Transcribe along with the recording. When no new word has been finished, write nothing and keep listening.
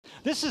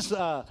This is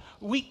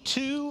week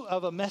 2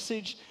 of a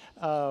message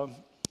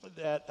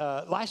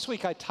that last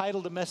week I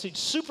titled the message,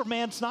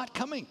 Superman's Not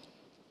Coming.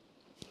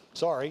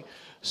 Sorry,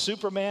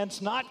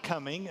 Superman's not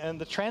coming, and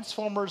the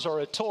Transformers are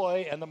a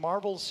toy, and the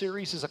Marvel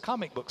series is a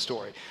comic book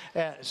story.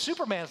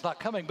 Superman's not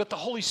coming, but the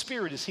Holy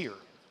Spirit is here.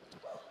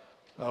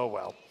 Oh,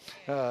 well.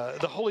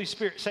 The Holy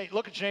Spirit,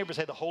 look at your neighbor and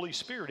say, the Holy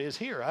Spirit is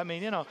here. I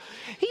mean,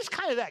 he's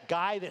kind of that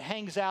guy that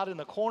hangs out in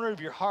the corner of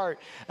your heart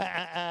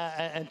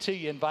until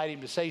you invite him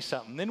to say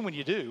something. Then when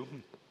you do,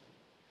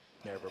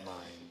 never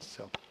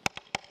mind.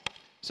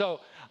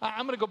 So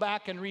I'm going to go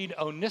back and read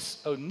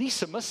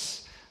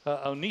Onesimus.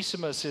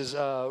 Onesimus is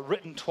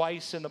written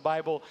twice in the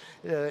Bible,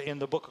 in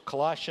the book of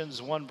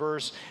Colossians, 1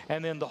 verse,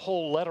 and then the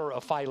whole letter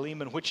of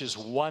Philemon, which is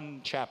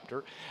 1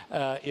 chapter,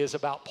 is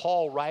about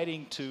Paul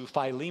writing to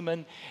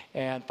Philemon,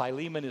 and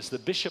Philemon is the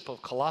bishop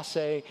of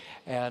Colossae,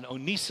 and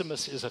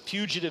Onesimus is a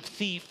fugitive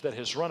thief that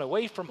has run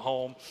away from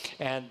home,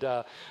 and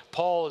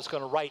Paul is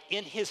going to write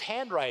in his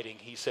handwriting,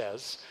 he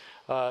says,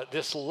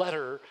 this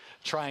letter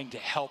trying to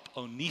help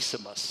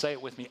Onesimus. Say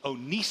it with me,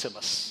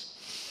 Onesimus.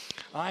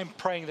 I'm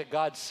praying that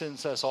God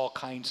sends us all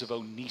kinds of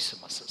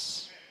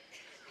Onesimuses.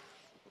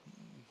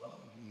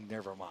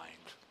 Never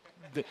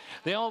mind.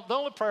 The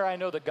only prayer I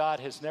know that God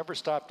has never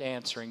stopped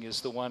answering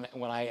is the one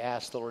when I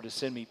asked the Lord to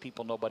send me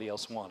people nobody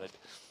else wanted.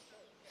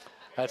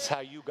 That's how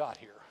you got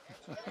here.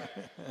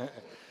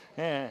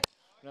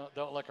 No,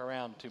 don't look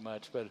around too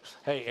much, but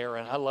hey,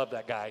 Aaron, I love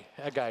that guy.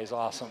 That guy is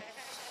awesome.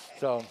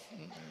 So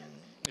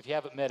if you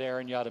haven't met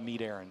Aaron, you ought to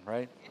meet Aaron,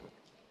 right?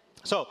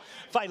 So,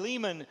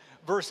 Philemon,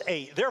 verse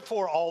 8,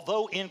 therefore,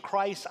 although in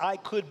Christ I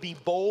could be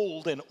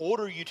bold and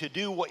order you to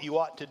do what you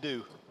ought to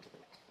do.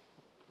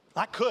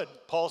 I could.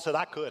 Paul said,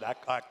 I could. I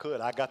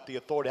got the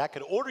authority. I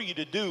could order you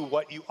to do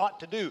what you ought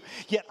to do.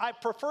 Yet I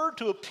prefer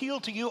to appeal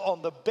to you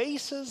on the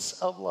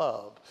basis of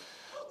love.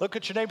 Look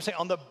at your neighbor and say,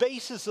 on the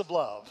basis of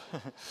love.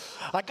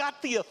 I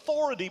got the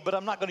authority, but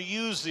I'm not going to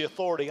use the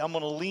authority. I'm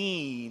going to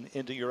lean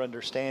into your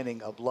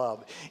understanding of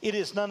love. It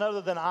is none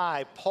other than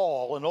I,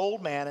 Paul, an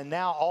old man, and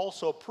now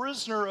also a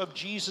prisoner of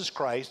Jesus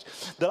Christ,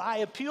 that I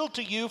appeal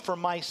to you for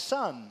my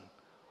son,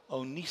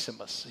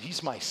 Onesimus.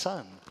 He's my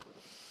son,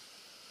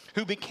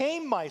 who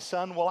became my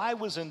son while I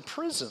was in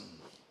prison.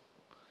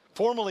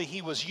 Formerly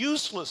he was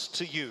useless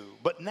to you,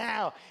 but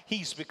now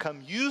he's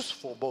become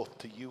useful both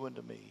to you and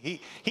to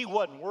me. He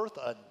wasn't worth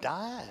a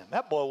dime.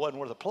 That boy wasn't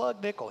worth a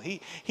plug nickel.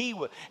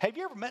 Have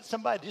you ever met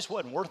somebody that just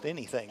wasn't worth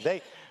anything?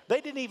 They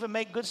didn't even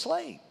make good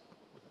slave.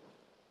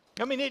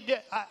 I mean,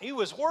 he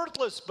was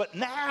worthless, but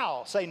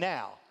now, say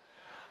now,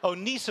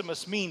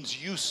 Onesimus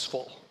means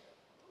useful.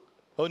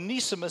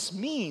 Onesimus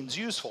means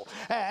useful.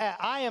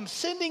 I am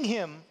sending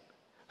him,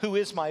 who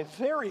is my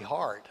very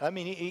heart. I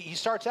mean, he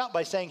starts out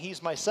by saying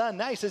he's my son.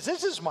 Now he says,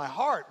 this is my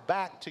heart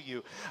back to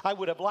you. I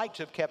would have liked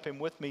to have kept him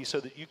with me so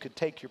that you could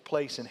take your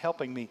place in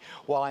helping me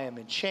while I am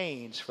in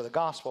chains for the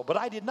gospel. But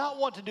I did not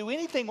want to do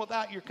anything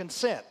without your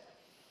consent.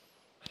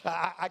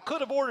 I could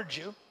have ordered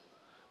you,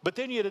 but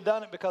then you'd have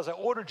done it because I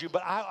ordered you.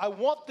 But I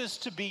want this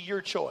to be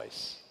your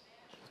choice.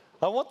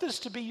 I want this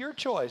to be your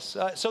choice,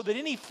 so that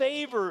any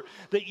favor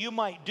that you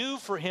might do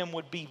for him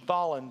would be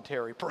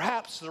voluntary.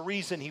 Perhaps the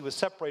reason he was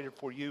separated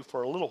from you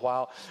for a little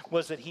while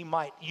was that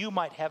you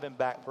might have him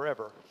back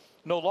forever.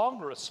 No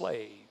longer a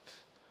slave,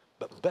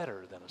 but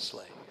better than a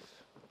slave.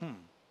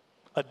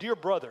 A dear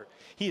brother.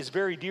 He is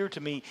very dear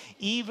to me,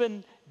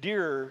 even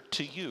dearer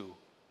to you.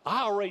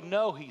 I already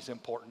know he's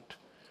important,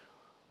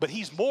 but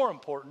he's more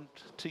important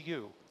to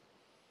you,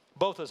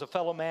 both as a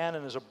fellow man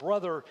and as a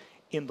brother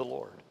in the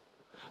Lord.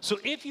 So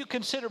if you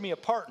consider me a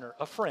partner,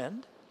 a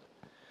friend,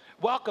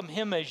 welcome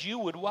him as you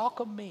would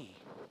welcome me.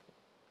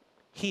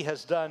 If he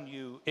has done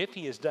you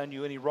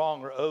any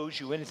wrong or owes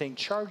you anything,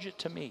 charge it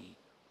to me.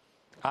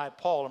 I,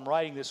 Paul, am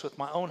writing this with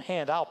my own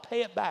hand. I'll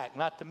pay it back,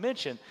 not to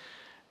mention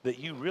that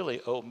you really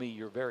owe me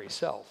your very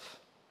self.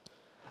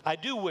 I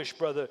do wish,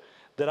 brother,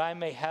 that I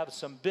may have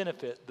some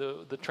benefit.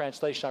 The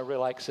translation I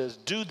really like says,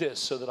 do this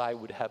so that I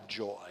would have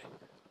joy.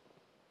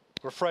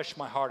 Refresh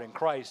my heart in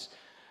Christ.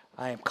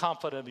 I am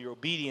confident of your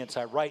obedience.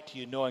 I write to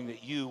you knowing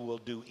that you will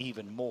do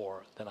even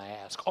more than I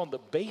ask. On the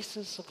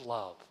basis of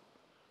love.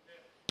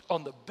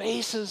 On the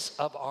basis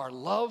of our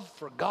love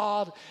for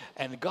God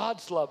and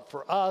God's love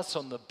for us.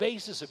 On the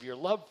basis of your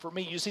love for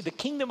me. You see, the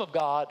kingdom of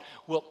God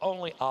will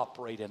only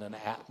operate in an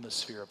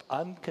atmosphere of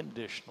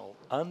unconditional,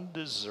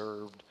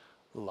 undeserved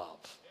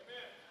love.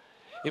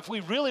 If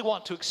we really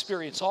want to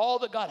experience all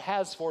that God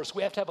has for us,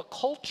 we have to have a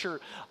culture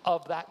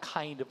of that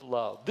kind of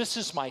love. This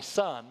is my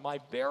son, my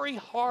very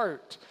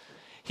heart.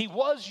 He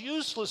was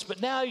useless, but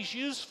now he's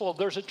useful.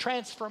 There's a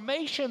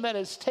transformation that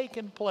has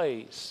taken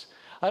place.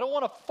 I don't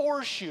want to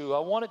force you. I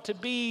want it to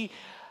be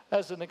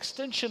as an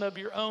extension of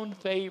your own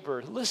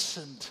favor.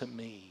 Listen to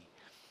me.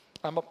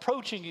 I'm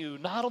approaching you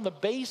not on the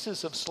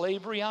basis of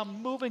slavery.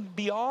 I'm moving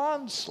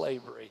beyond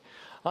slavery.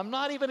 I'm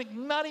not even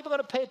going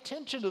to pay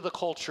attention to the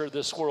culture of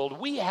this world.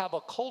 We have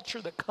a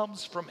culture that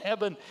comes from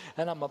heaven,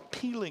 and I'm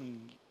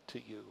appealing to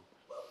you.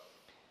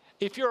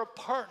 If you're a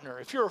partner,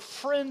 if you're a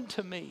friend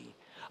to me,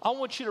 I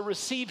want you to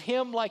receive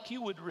him like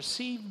you would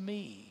receive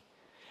me.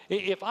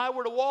 If I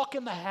were to walk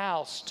in the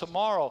house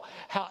tomorrow,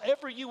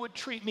 however you would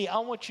treat me, I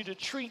want you to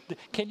treat,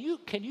 can you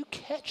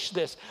catch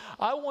this?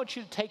 I want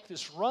you to take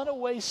this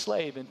runaway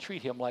slave and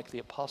treat him like the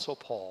Apostle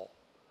Paul.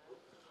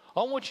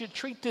 I want you to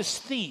treat this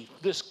thief,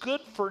 this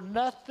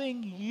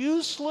good-for-nothing,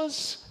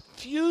 useless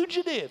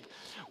fugitive.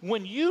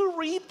 When you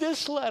read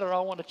this letter, I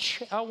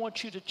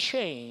want you to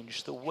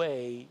change the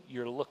way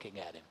you're looking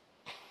at him.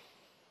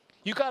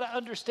 You got to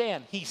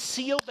understand, he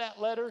sealed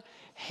that letter,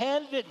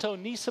 handed it to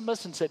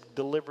Onesimus, and said,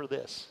 deliver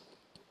this.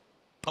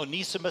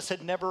 Onesimus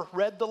had never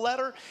read the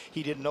letter.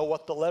 He didn't know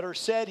what the letter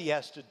said. He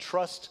had to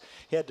trust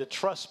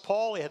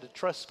Paul. He had to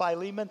trust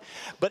Philemon.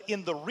 But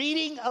in the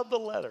reading of the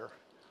letter,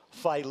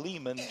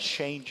 Philemon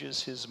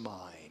changes his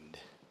mind.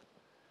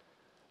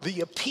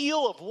 The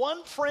appeal of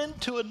one friend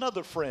to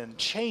another friend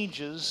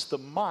changes the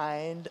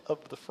mind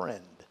of the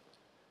friend.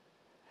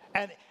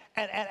 And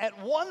at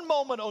one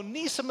moment,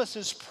 Onesimus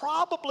is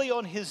probably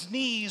on his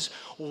knees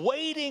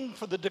waiting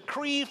for the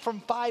decree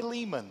from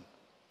Philemon.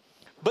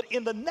 But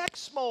in the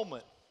next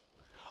moment,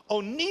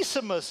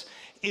 Onesimus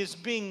is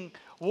being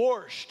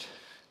washed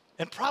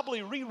and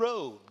probably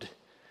re-robed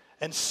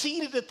and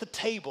seated at the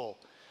table.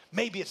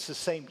 Maybe it's the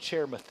same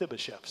chair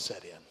Mephibosheth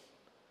sat in.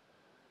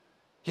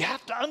 You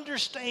have to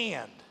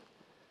understand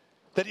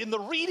that in the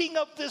reading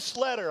of this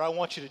letter, I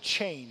want you to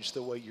change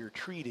the way you're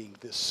treating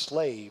this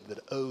slave that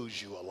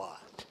owes you a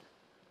lot.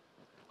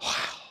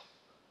 Wow.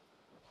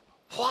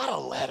 What a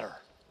letter.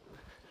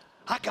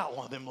 I got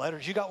one of them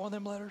letters. You got one of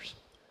them letters?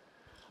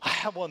 I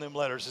have one of them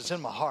letters. It's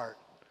in my heart.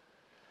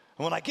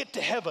 And when I get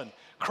to heaven,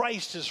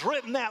 Christ has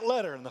written that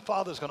letter, and the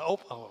Father's going to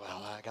open. Oh,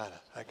 well, I gotta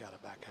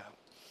back up.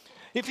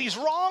 If he's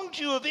wronged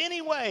you of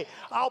any way,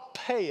 I'll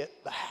pay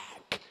it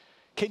back.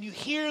 Can you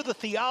hear the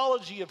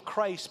theology of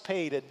Christ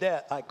paid a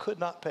debt I could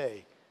not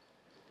pay?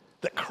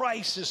 That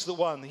Christ is the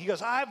one. He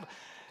goes,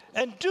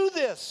 and do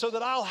this so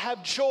that I'll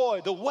have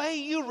joy. The way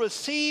you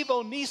receive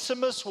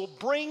Onesimus will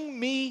bring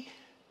me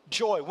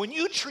joy. When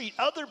you treat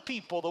other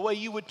people the way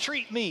you would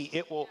treat me,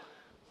 it will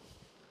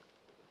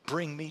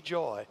bring me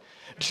joy.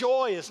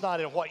 Joy is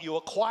not in what you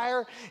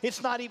acquire.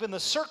 It's not even the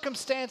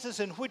circumstances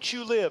in which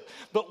you live.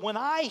 But when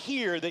I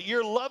hear that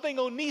you're loving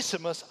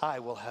Onesimus, I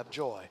will have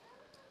joy.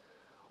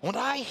 When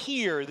I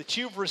hear that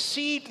you've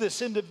received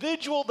this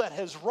individual that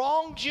has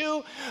wronged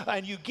you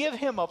and you give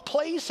him a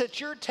place at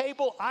your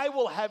table, I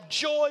will have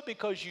joy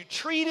because you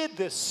treated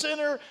this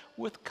sinner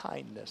with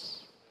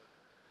kindness.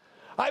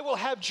 I will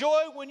have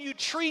joy when you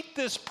treat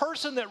this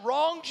person that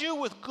wronged you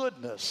with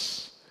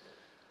goodness.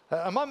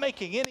 Am I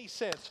making any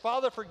sense?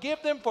 Father,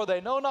 forgive them, for they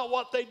know not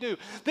what they do.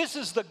 This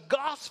is the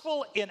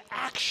gospel in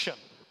action.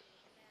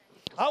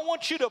 I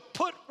want you to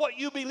put what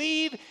you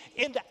believe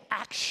into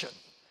action.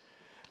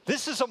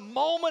 This is a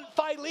moment,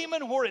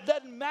 Philemon, where it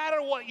doesn't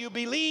matter what you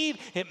believe.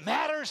 It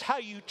matters how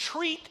you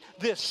treat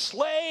this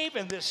slave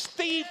and this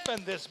thief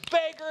and this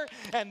beggar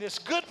and this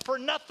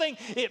good-for-nothing.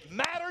 It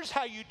matters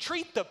how you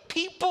treat the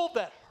people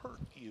that hurt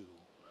you.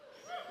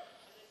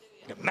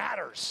 It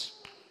matters.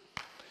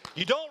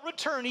 You don't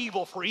return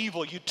evil for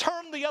evil. You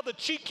turn the other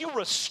cheek. You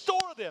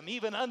restore them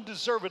even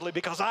undeservedly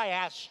because I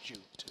asked you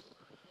to.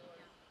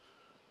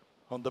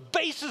 On the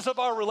basis of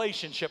our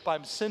relationship,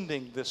 I'm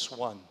sending this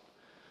one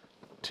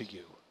to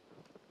you.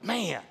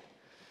 Man.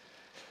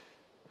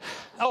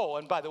 Oh,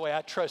 and by the way,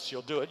 I trust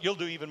you'll do it. You'll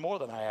do even more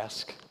than I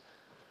ask.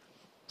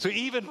 So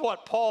even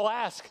what Paul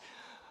asked,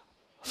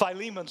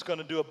 Philemon's going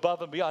to do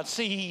above and beyond.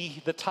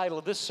 See, the title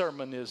of this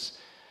sermon is,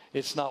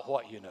 It's Not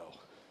What You Know.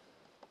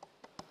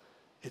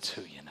 It's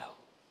who you know.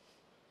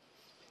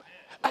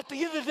 At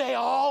the end of the day,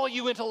 all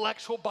you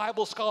intellectual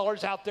Bible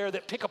scholars out there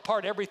that pick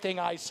apart everything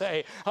I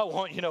say, I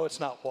want you to know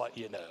it's not what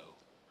you know.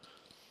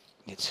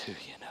 It's who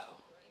you know.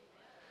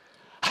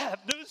 I have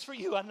news for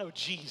you. I know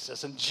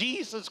Jesus, and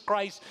Jesus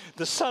Christ,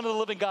 the Son of the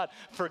living God,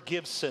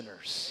 forgives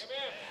sinners.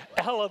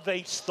 Amen.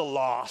 Elevates the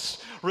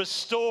lost,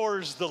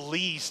 restores the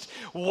least,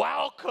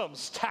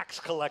 welcomes tax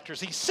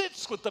collectors. He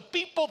sits with the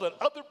people that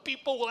other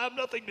people will have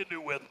nothing to do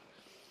with.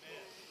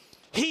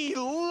 He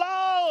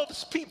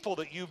loves people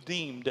that you've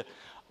deemed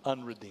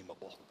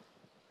unredeemable.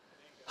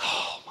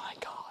 Oh, my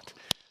God.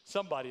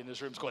 Somebody in this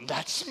room is going,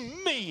 that's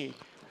me.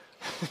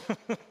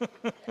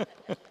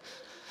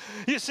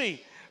 You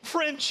see,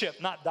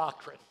 friendship, not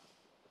doctrine,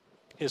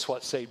 is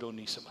what saved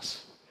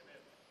Onesimus.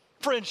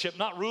 Friendship,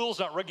 not rules,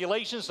 not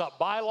regulations, not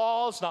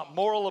bylaws, not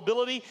moral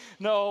ability.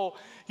 No,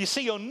 you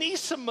see,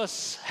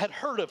 Onesimus had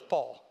heard of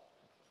Paul.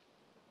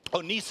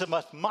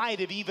 Onesimus might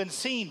have even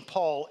seen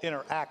Paul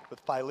interact with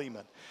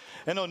Philemon.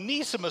 And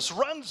Onesimus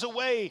runs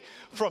away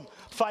from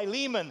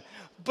Philemon,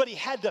 but he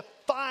had to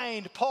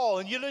find Paul.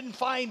 And you didn't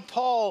find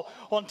Paul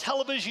on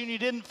television. You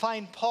didn't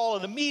find Paul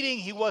in a meeting.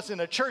 He was in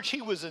a church.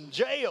 He was in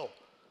jail.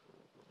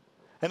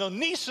 And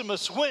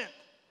Onesimus went.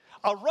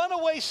 A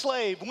runaway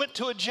slave went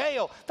to a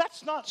jail.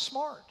 That's not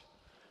smart.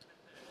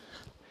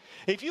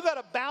 If you got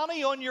a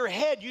bounty on your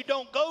head, you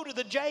don't go to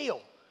the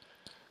jail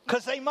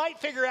because they might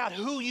figure out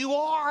who you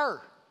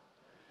are.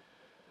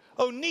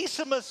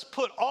 Onesimus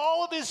put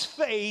all of his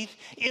faith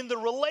in the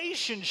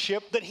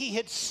relationship that he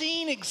had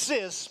seen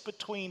exist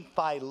between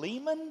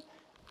Philemon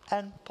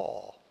and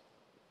Paul.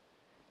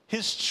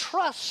 His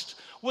trust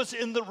was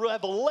in the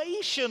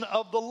revelation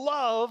of the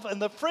love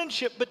and the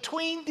friendship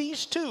between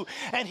these two.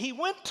 And he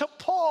went to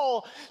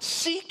Paul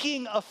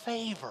seeking a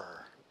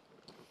favor.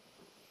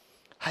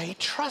 He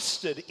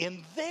trusted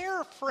in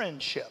their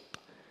friendship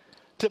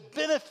to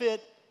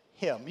benefit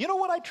him. You know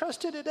what I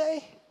trusted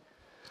today?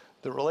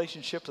 The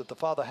relationship that the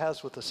Father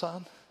has with the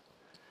Son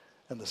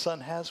and the Son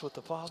has with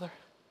the Father.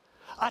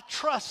 I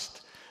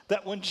trust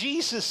that when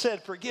Jesus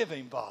said, "Forgive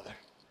him, Father,"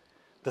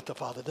 that the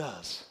Father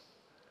does.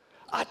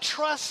 I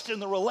trust in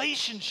the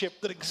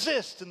relationship that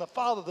exists in the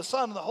Father, the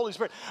Son, and the Holy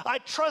Spirit. I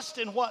trust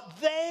in what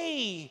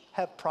they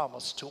have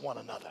promised to one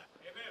another.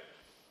 Amen.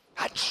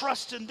 I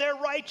trust in their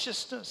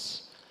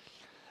righteousness.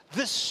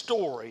 This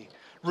story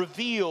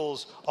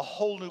reveals a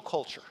whole new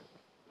culture,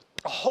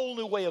 a whole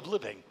new way of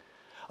living,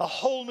 a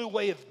whole new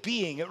way of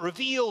being. It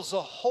reveals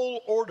a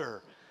whole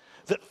order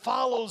that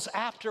follows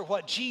after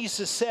what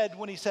Jesus said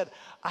when he said,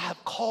 "I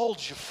have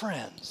called you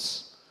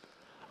friends.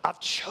 I've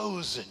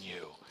chosen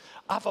you.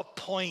 I've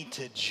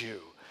appointed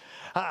you.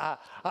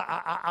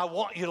 I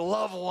want you to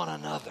love one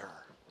another."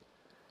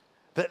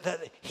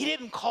 That he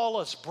didn't call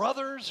us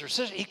brothers or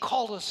sisters. He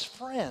called us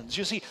friends.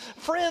 You see,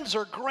 friends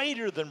are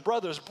greater than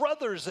brothers.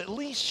 Brothers at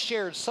least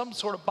share some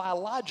sort of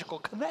biological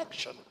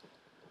connection.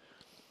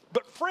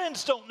 But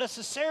friends don't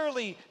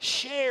necessarily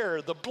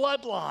share the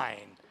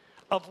bloodline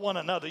of one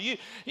another.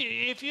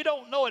 If you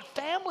don't know it,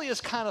 family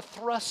is kind of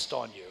thrust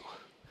on you.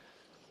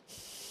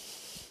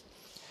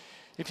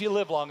 If you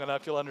live long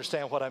enough, you'll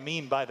understand what I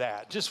mean by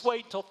that. Just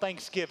wait till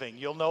Thanksgiving.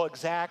 You'll know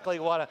exactly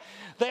what.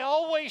 They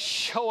always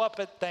show up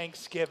at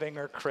Thanksgiving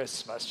or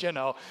Christmas. You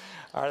know,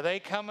 are they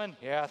coming?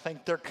 Yeah, I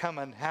think they're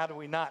coming. How do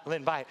we not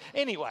invite?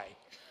 Anyway,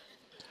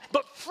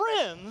 but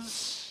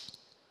friends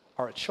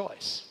are a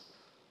choice.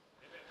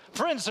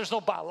 Friends, there's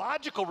no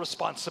biological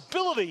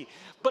responsibility,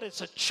 but it's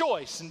a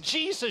choice. And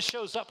Jesus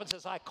shows up and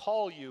says, "I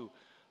call you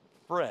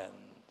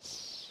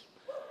friends.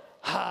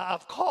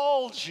 I've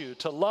called you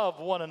to love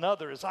one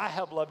another as I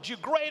have loved you.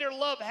 Greater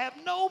love have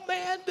no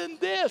man than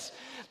this,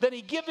 that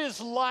he give his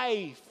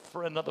life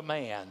for another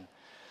man,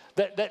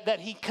 that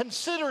he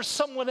considers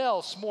someone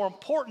else more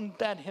important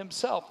than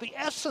himself." The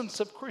essence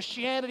of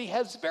Christianity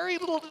has very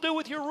little to do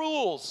with your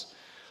rules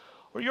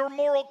or your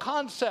moral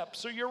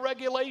concepts or your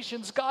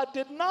regulations. God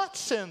did not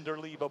send or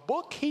leave a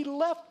book. He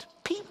left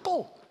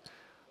people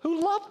who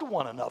loved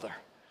one another.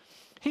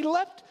 He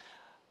left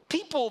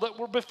people that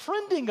were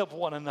befriending of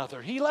one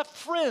another. He left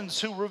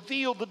friends who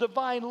revealed the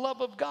divine love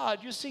of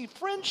God. You see,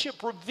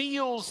 friendship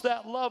reveals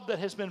that love that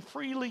has been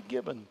freely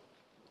given.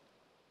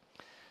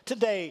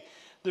 Today,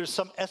 there's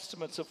some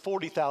estimates of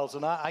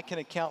 40,000. I can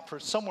account for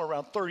somewhere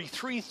around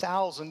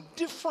 33,000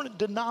 different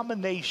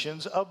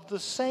denominations of the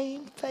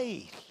same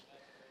faith.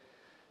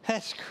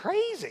 That's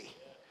crazy.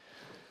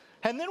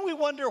 And then we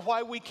wonder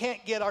why we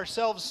can't get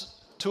ourselves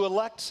to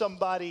elect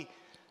somebody.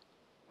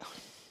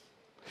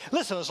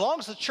 Listen, as long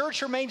as the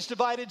church remains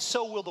divided,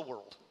 so will the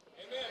world.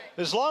 Amen.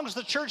 As long as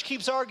the church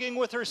keeps arguing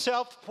with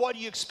herself, what do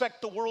you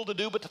expect the world to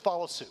do but to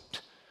follow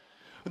suit?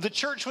 The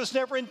church was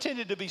never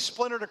intended to be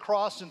splintered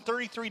across in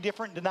 33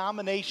 different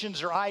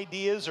denominations or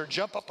ideas or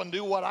jump up and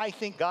do what I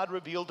think God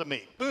revealed to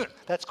me.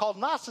 That's called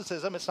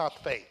Gnosticism. It's not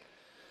the faith.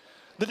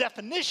 The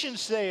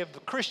definitions today of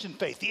the Christian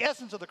faith, the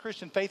essence of the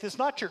Christian faith is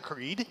not your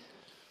creed.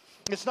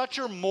 It's not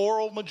your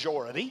moral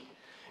majority.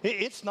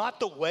 It's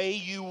not the way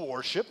you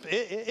worship.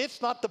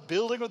 It's not the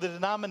building or the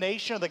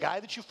denomination or the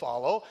guy that you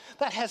follow.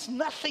 That has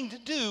nothing to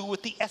do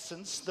with the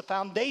essence, the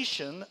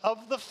foundation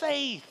of the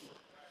faith.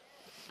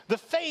 The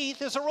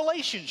faith is a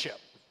relationship.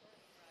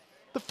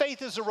 The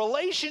faith is a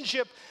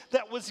relationship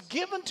that was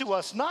given to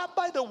us not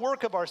by the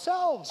work of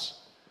ourselves.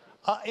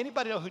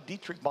 Anybody know who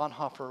Dietrich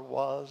Bonhoeffer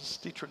was?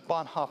 Dietrich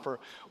Bonhoeffer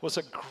was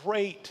a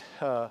great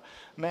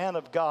man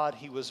of God.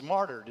 He was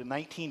martyred in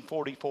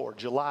 1944,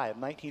 July of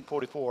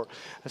 1944,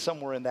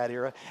 somewhere in that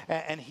era.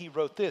 And he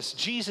wrote this: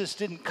 "Jesus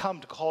didn't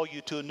come to call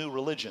you to a new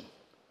religion.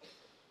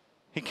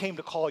 He came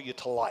to call you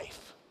to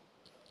life."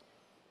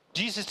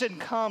 Jesus didn't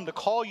come to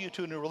call you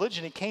to a new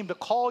religion. He came to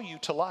call you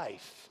to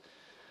life.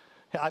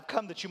 "I've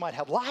come that you might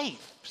have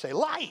life." Say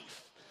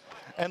life.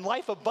 And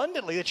life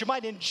abundantly, that you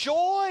might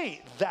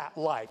enjoy that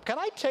life. Can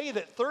I tell you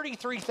that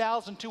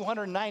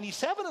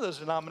 33,297 of those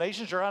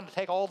denominations are trying to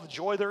take all the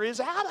joy there is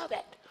out of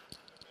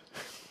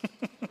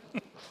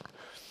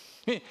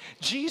it?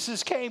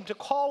 Jesus came to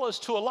call us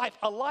to a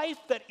life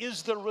that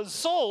is the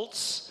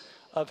results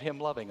of him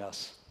loving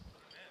us.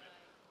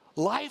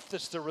 Life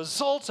that's the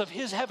results of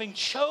his having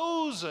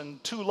chosen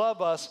to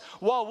love us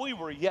while we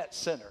were yet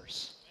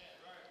sinners.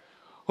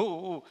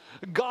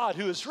 God,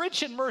 who is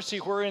rich in mercy,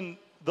 wherein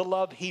the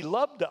love he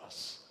loved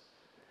us,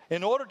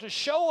 in order to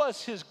show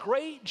us his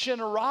great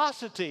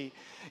generosity,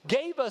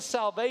 gave us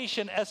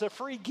salvation as a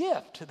free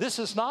gift. This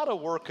is not a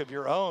work of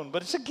your own,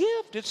 but it's a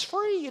gift. It's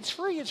free. It's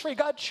free. It's free.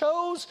 God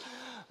chose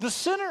the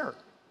sinner.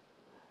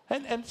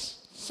 And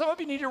some of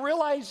you need to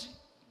realize,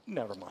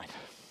 never mind.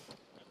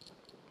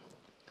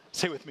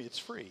 Say with me, it's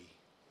free.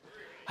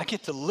 I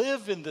get to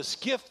live in this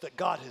gift that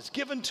God has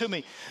given to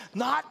me,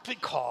 not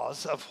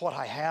because of what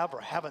I have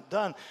or haven't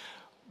done,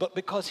 but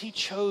because he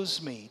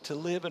chose me to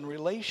live in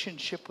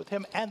relationship with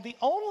him. And the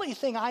only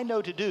thing I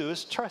know to do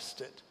is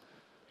trust it.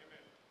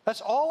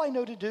 That's all I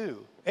know to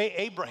do.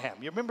 Abraham,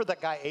 you remember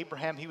that guy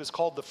Abraham? He was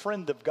called the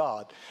friend of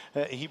God.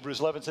 Hebrews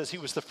 11 says he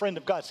was the friend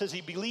of God. It says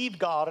he believed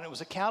God and it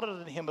was accounted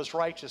unto him as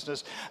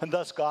righteousness, and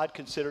thus God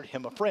considered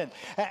him a friend.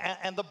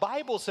 And the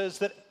Bible says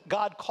that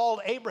God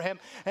called Abraham,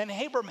 and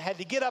Abraham had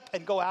to get up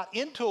and go out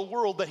into a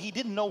world that he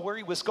didn't know where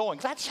he was going.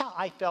 That's how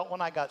I felt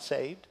when I got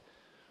saved.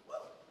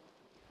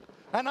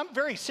 And I'm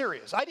very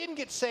serious. I didn't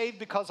get saved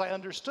because I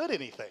understood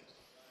anything.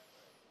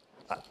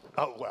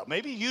 Oh, well,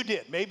 maybe you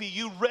did. Maybe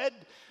you read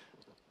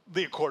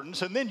the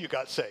accordance and then you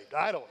got saved.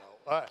 I don't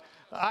know.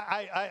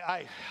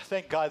 I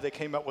thank God they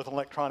came up with an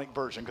electronic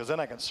version, because then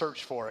I can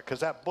search for it, because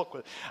that book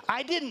was,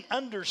 I didn't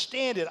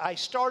understand it. I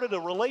started a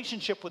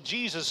relationship with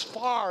Jesus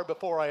far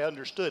before I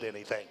understood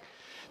anything.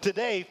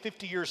 Today,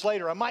 50 years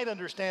later, I might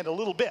understand a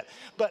little bit,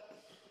 but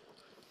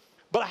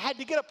I had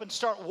to get up and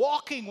start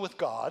walking with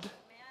God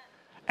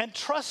and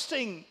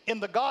trusting in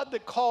the God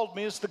that called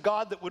me as the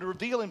God that would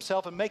reveal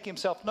himself and make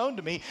himself known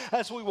to me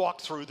as we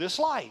walk through this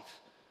life.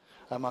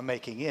 Am I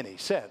making any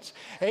sense?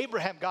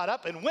 Abraham got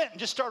up and went and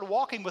just started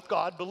walking with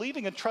God,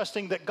 believing and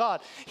trusting that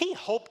God, he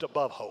hoped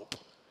above hope.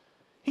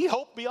 He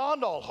hoped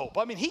beyond all hope.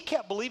 I mean, he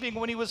kept believing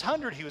when he was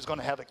 100 he was going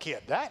to have a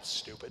kid. That's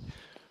stupid.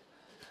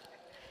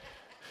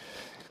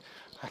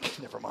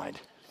 Never mind.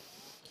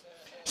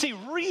 See,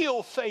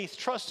 real faith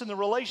trusts in the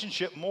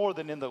relationship more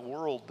than in the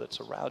world that's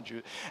around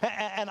you.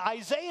 And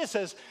Isaiah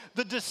says,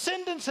 the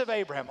descendants of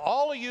Abraham,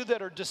 all of you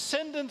that are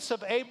descendants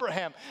of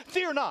Abraham,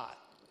 fear not,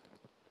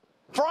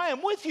 for I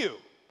am with you.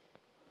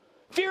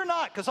 Fear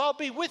not, because I'll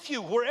be with you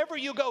wherever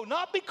you go.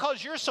 Not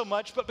because you're so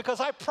much, but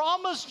because I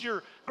promised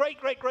your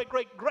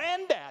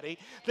great-great-great-great-granddaddy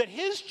that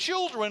his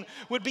children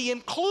would be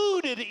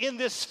included in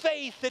this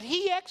faith that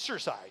he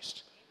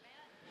exercised.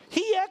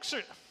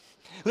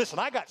 Listen,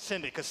 I got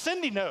Cindy, because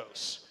Cindy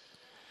knows.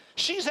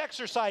 She's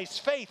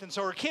exercised faith, and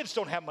so her kids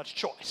don't have much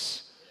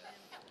choice.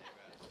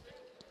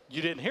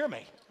 You didn't hear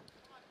me.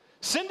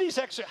 Cindy's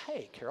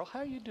hey, Carol, how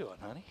are you doing,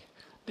 honey?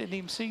 Didn't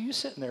even see you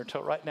sitting there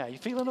until right now. You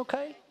feeling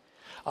okay?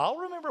 I'll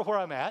remember where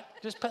I'm at.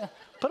 Just put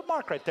a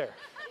mark right there.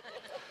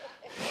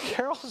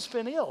 Carol's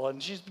been ill,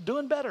 and she's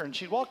doing better, and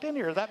she walked in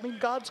here. That means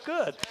God's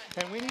good.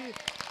 And we need...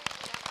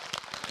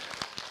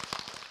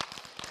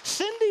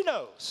 Cindy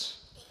knows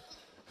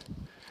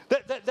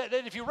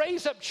that if you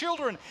raise up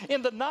children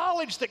in the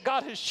knowledge that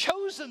God has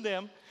chosen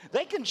them,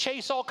 they can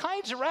chase all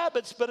kinds of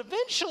rabbits, but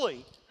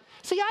eventually...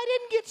 See, I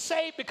didn't get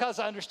saved because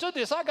I understood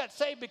this. I got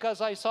saved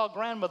because I saw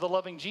grandmother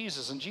loving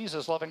Jesus and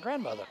Jesus loving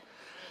grandmother.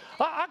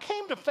 I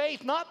came to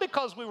faith not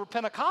because we were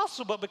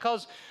Pentecostal, but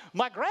because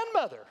my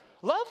grandmother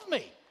loved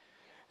me.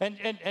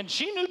 And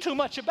she knew too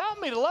much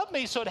about me to love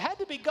me, so it had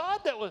to be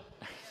God that was...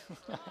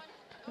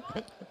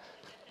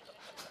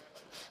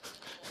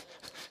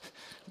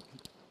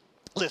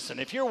 Listen,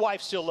 if your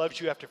wife still loves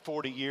you after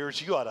 40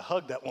 years, you ought to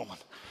hug that woman.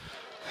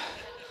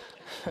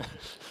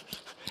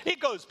 It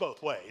goes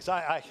both ways.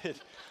 I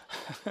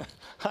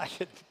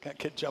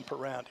could jump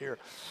around here.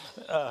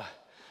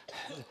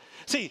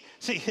 See,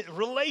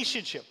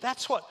 relationship,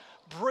 that's what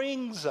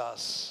brings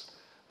us.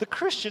 The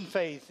Christian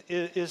faith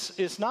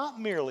is not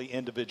merely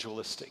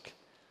individualistic.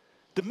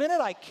 The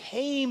minute I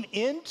came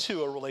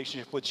into a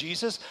relationship with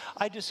Jesus,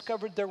 I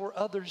discovered there were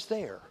others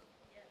there.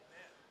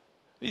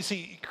 You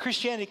see,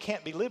 Christianity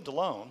can't be lived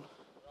alone.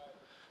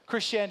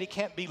 Christianity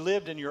can't be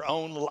lived in your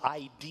own little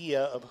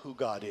idea of who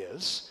God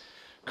is.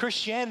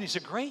 Christianity is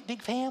a great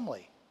big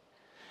family.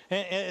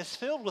 And it's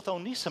filled with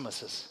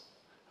Onesimuses.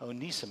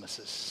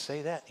 Onesimuses.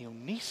 Say that.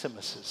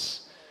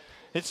 Onesimuses.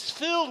 It's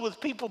filled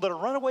with people that are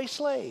runaway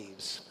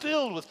slaves.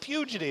 Filled with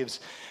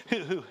fugitives.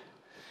 Who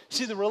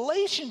see, the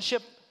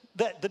relationship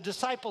that the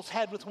disciples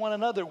had with one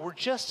another were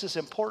just as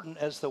important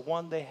as the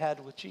one they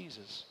had with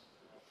Jesus.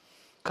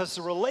 Because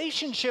the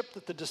relationship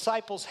that the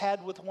disciples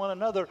had with one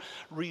another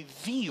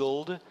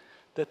revealed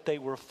that they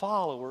were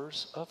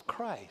followers of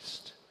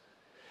Christ.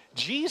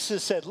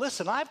 Jesus said,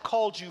 listen, I've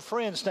called you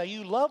friends. Now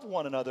you love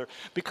one another,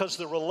 because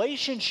the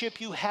relationship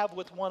you have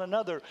with one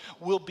another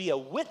will be a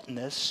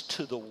witness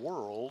to the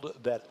world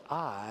that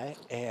I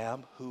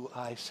am who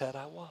I said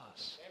I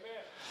was.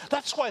 Amen.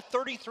 That's why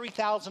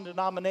 33,000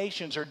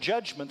 denominations or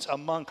judgments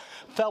among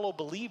fellow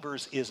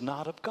believers is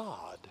not of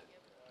God.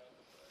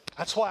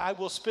 That's why I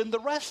will spend the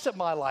rest of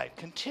my life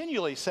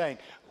continually saying,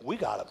 we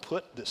got to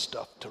put this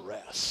stuff to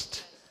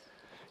rest.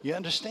 You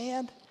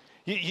understand?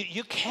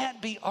 You can't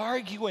be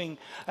arguing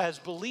as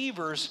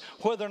believers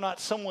whether or not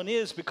someone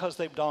is because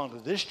they've belonged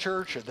to this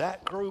church or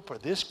that group or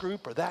this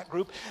group or that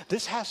group.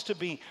 This has to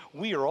be,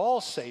 we are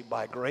all saved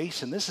by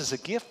grace, and this is a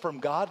gift from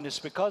God, and it's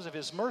because of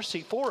his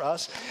mercy for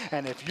us.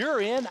 And if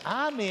you're in,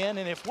 I'm in,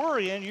 and if we're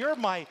in, you're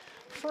my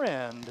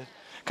friend.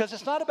 Because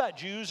it's not about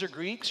Jews or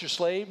Greeks or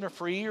slave nor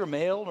free or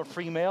male nor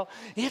female.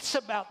 It's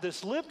about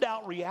this lived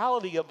out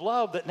reality of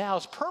love that now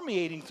is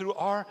permeating through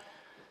our...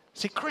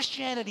 See,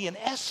 Christianity in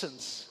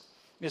essence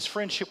is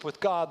friendship with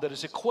God that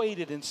is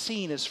equated and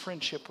seen as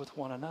friendship with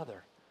one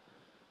another.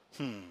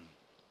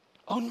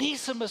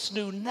 Onesimus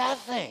knew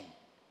nothing,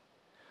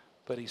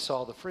 but he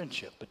saw the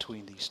friendship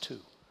between these two.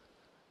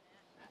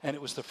 And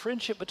it was the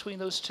friendship between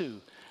those two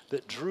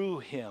that drew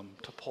him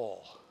to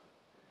Paul.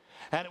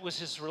 And it was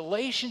his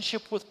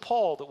relationship with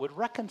Paul that would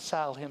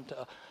reconcile him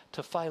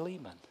to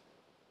Philemon.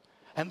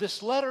 And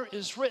this letter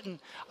is written,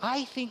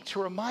 I think,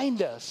 to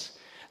remind us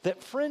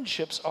that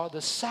friendships are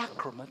the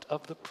sacrament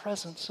of the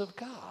presence of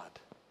God.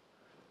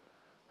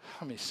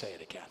 Let me say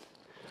it again.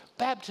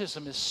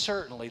 Baptism is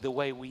certainly the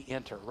way we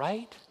enter,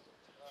 right?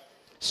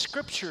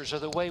 Scriptures are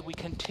the way we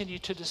continue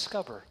to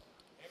discover.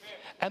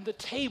 And the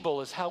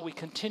table is how we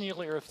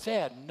continually are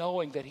fed,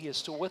 knowing that he is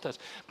still with us.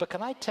 But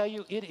can I tell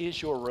you, it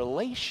is your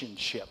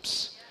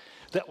relationships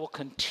that will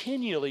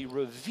continually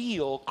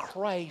reveal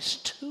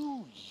Christ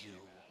to you.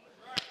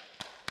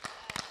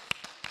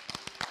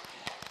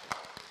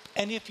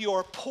 And if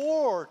you're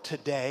poor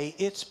today,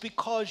 it's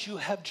because you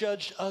have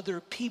judged other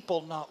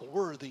people not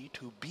worthy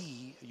to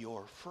be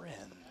your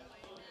friend.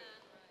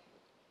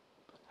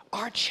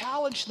 Our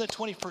challenge in the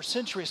 21st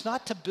century is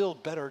not to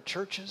build better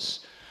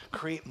churches,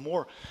 create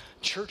more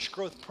church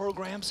growth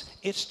programs.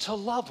 It's to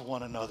love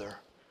one another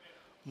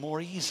more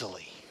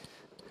easily,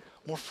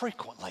 more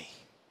frequently,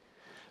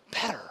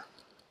 better,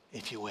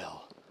 if you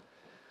will.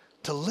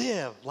 To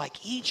live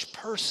like each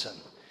person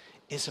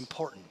is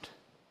important.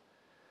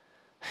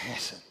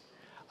 Listen,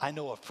 I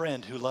know a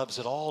friend who loves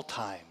at all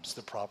times,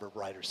 the proverb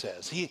writer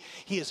says. He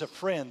is a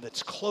friend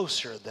that's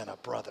closer than a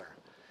brother.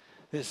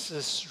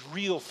 This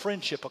real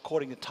friendship,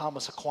 according to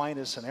Thomas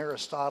Aquinas and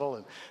Aristotle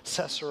and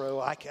Cicero,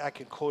 I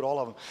could quote all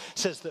of them,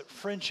 says that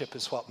friendship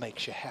is what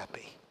makes you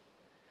happy.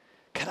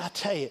 Can I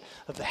tell you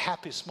that the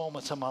happiest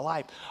moments of my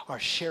life are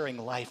sharing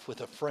life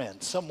with a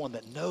friend, someone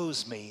that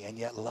knows me and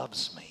yet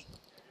loves me.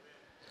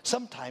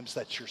 Sometimes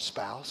that's your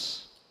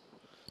spouse.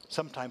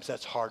 Sometimes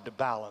that's hard to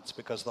balance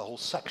because of the whole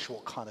sexual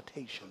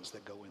connotations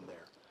that go in there.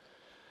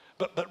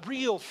 But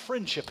real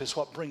friendship is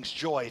what brings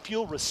joy. If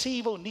you'll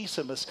receive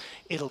Onesimus,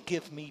 it'll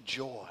give me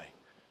joy.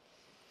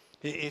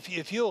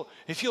 If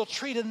you'll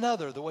treat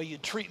another the way you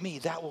treat me,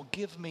 that will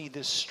give me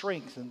this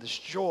strength and this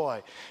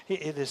joy.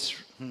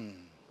 This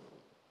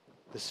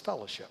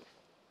fellowship.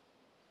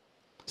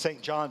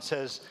 St. John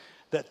says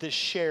that this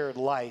shared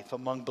life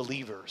among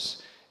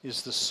believers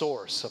is the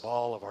source of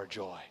all of our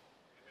joy.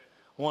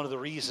 One of the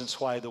reasons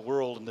why the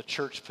world and the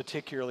church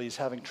particularly is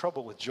having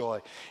trouble with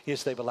joy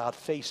is they've allowed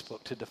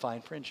Facebook to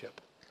define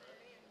friendship.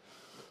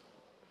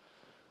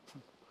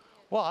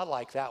 Well, I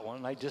like that one,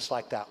 and I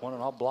dislike that one,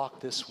 and I'll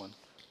block this one.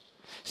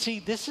 See,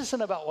 this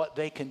isn't about what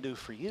they can do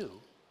for you.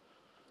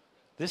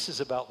 This is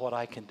about what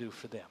I can do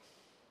for them.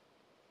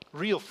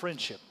 Real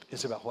friendship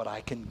is about what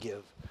I can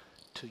give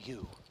to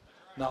you,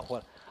 not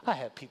what... I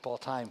have people all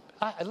the time.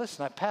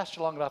 Listen, I've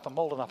pastored long enough. I'm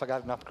old enough. I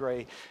got enough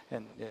gray.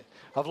 And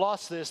I've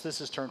lost this. This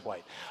has turned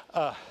white.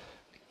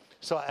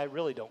 So I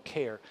really don't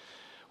care.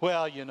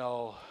 Well, you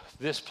know,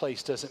 this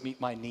place doesn't meet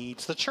my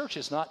needs. The church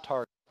is not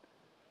Target.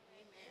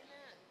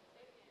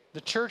 The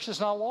church is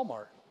not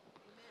Walmart.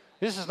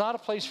 This is not a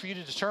place for you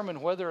to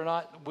determine whether or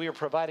not we are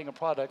providing a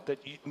product that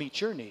meets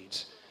your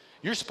needs.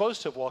 You're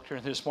supposed to have walked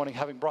in this morning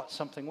having brought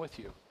something with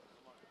you.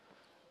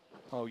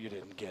 Oh, you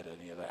didn't get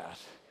any of that.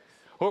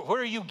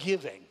 Where are you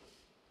giving?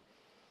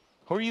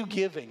 Who are you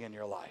giving in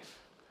your life?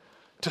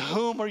 To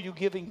whom are you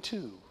giving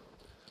to?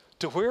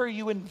 To where are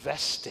you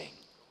investing?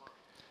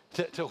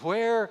 To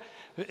where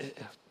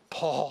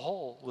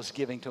Paul was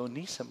giving to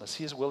Onesimus.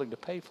 He is willing to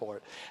pay for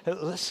it.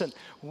 Listen,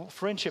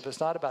 friendship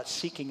is not about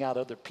seeking out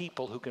other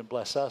people who can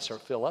bless us or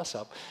fill us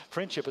up.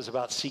 Friendship is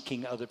about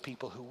seeking other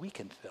people who we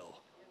can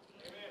fill.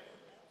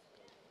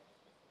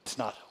 It's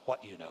not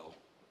what you know.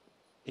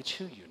 It's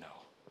who you know.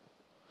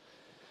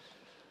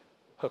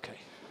 Okay.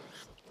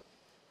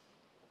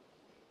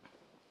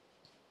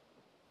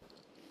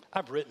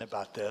 I've written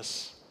about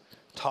this,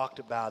 talked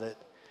about it,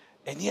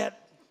 and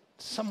yet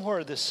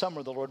somewhere this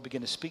summer the Lord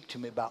began to speak to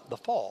me about the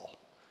fall.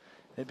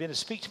 He began to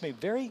speak to me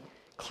very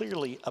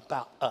clearly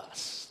about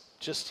us,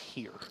 just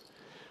here,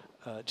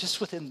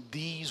 just within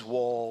these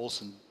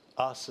walls and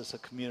us as a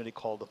community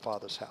called the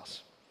Father's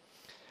House.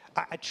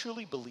 I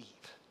truly believe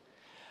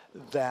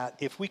that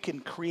if we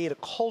can create a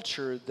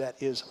culture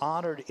that is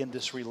honored in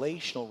this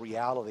relational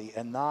reality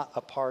and not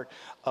a part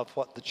of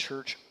what the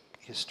church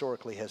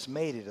historically has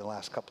made it in the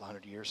last couple of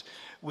hundred years,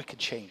 we could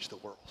change the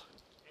world.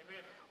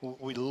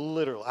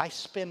 Amen. I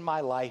spend my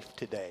life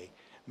today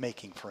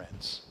making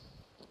friends.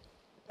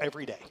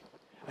 Every day.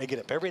 I get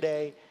up every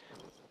day.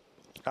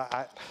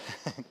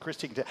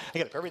 Christy can tell, I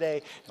get up every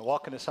day and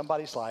walk into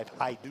somebody's life.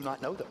 I do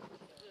not know them.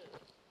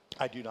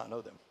 I do not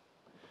know them.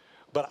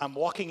 But I'm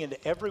walking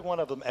into every one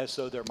of them as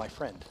though they're my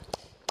friend,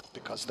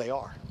 because they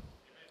are.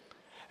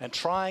 And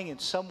trying in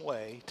some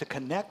way to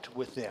connect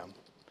with them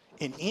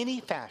in any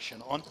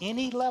fashion, on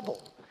any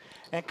level.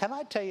 And can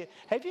I tell you,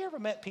 have you ever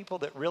met people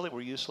that really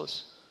were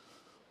useless?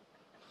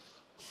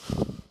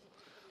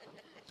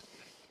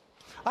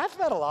 I've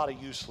met a lot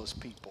of useless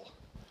people.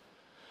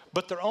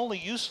 But they're only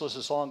useless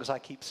as long as I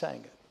keep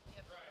saying it.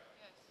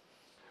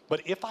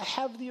 But if I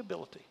have the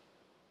ability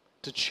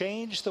to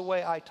change the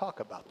way I talk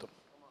about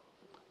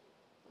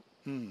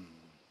them,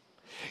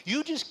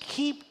 you just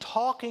keep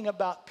talking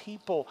about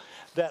people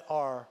that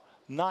are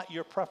not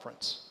your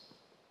preference,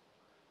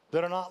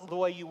 that are not the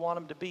way you want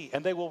them to be,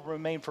 and they will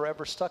remain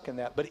forever stuck in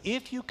that. But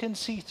if you can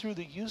see through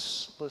the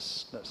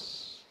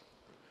uselessness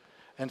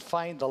and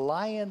find the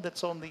lion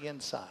that's on the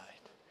inside,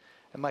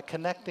 and my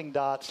connecting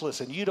dots,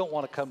 listen, you don't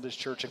want to come to this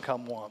church and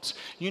come once.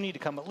 You need to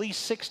come at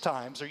least 6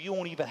 times, or you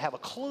won't even have a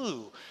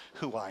clue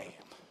who I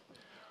am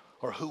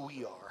or who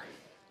we are.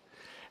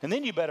 And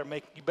then you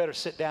better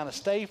sit down and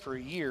stay for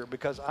a year,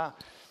 because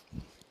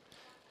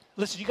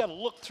listen, you got to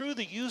look through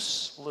the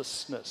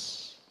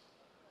uselessness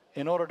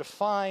in order to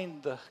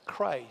find the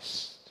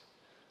Christ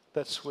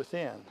that's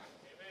within. Amen.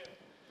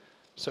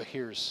 So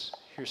here's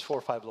 4 or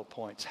 5 little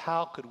points.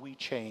 How could we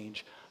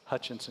change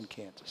Hutchinson,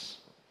 Kansas?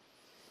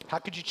 How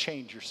could you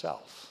change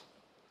yourself?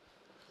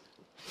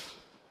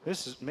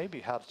 This is maybe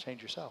how to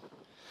change yourself.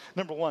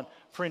 Number 1,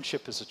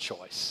 friendship is a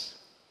choice.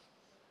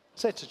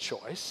 Say it's a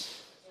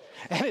choice.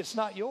 And it's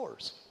not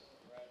yours.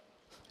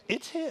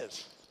 It's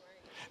his.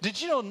 Did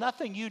you know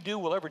nothing you do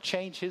will ever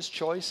change his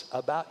choice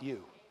about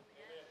you?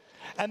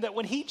 And that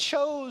when he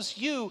chose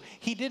you,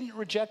 he didn't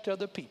reject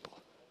other people.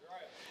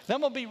 Now,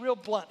 I'm going to be real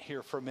blunt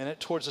here for a minute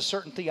towards a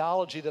certain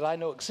theology that I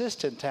know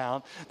exists in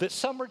town, that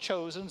some are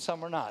chosen,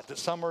 some are not, that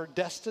some are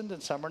destined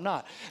and some are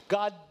not.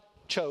 God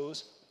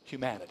chose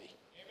humanity.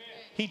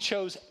 Amen. He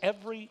chose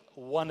every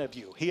one of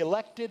you. He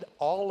elected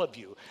all of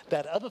you.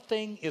 That other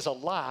thing is a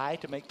lie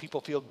to make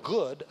people feel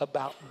good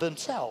about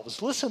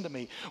themselves. Listen to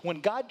me. When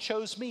God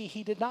chose me,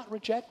 he did not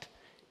reject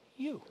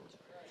you.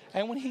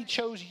 And when he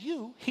chose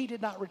you, he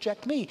did not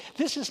reject me.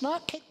 This is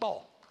not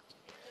kickball.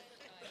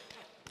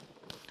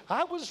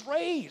 I was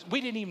raised,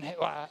 we didn't even,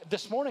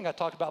 this morning I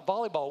talked about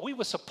volleyball. We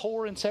were so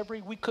poor in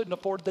Severy, we couldn't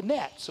afford the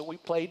net, so we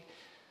played.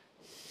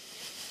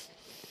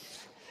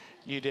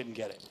 You didn't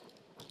get it.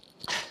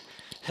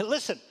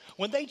 Listen,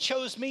 when they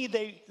chose me,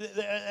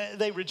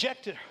 they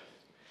rejected her.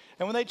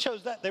 And when they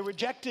chose that, they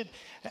rejected.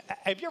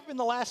 Have you ever been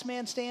the last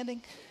man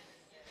standing?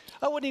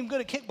 I wasn't even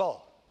good at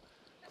kickball.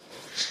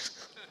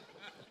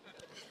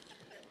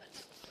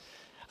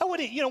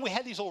 We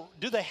had these old,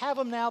 do they have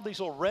them now, these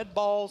little red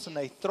balls, and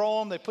they throw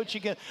them, they put you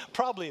against,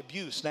 probably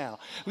abuse now.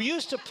 We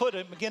used to put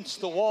them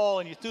against the wall,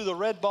 and you threw the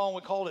red ball, and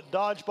we called it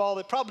dodgeball.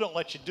 They probably don't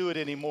let you do it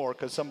anymore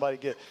because somebody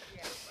get...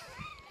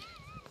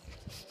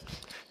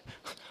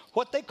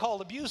 What they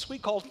called abuse, we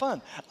called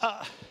fun.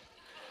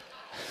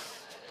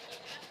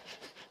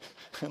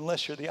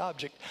 Unless you're the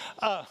object.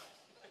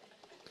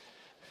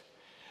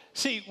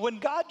 See, when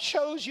God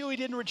chose you, he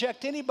didn't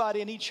reject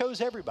anybody, and he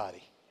chose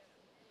everybody.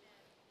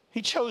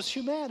 He chose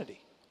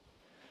humanity.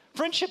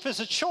 Friendship is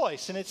a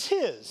choice, and it's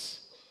his.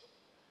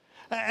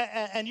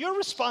 And your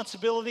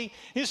responsibility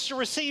is to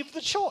receive the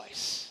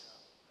choice.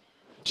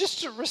 Just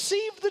to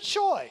receive the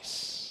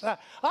choice.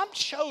 I'm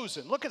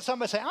chosen. Look at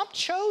somebody and say, I'm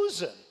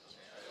chosen.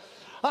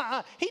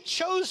 He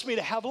chose me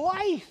to have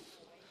life.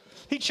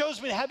 He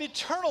chose me to have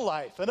eternal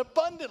life, an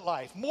abundant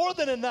life, more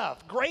than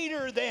enough,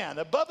 greater than,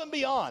 above and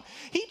beyond.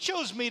 He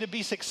chose me to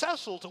be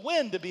successful, to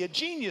win, to be a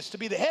genius, to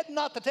be the head and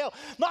not the tail.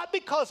 Not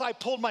because I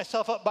pulled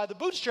myself up by the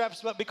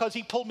bootstraps, but because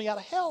he pulled me out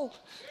of hell.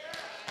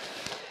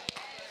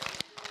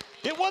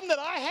 It wasn't that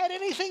I had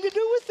anything to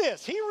do with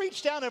this. He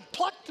reached down and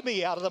plucked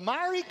me out of the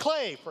miry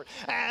clay.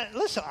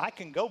 Listen, I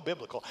can go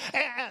biblical.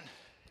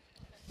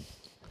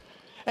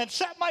 And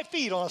set my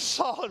feet on a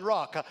solid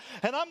rock.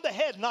 And I'm the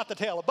head, not the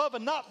tail, above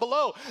and not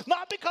below.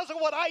 Not because of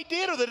what I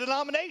did or the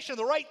denomination,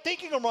 the right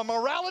thinking or my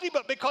morality,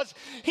 but because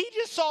he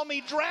just saw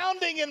me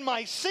drowning in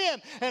my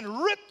sin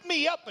and ripped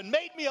me up and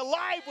made me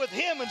alive with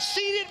him and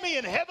seated me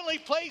in heavenly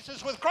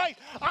places with Christ.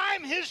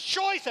 I'm his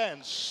choice,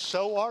 and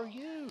so are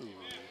you.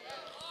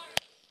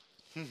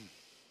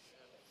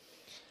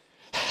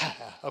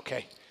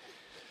 Okay.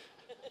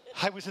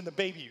 I was in the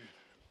baby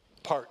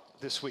part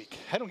this week.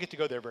 I don't get to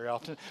go there very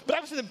often, but I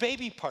was in the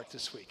baby part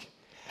this week.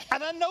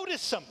 And I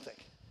noticed something.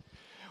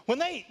 When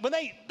they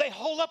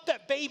hold up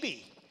that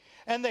baby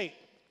and they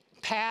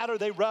pat or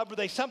they rub or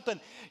they something,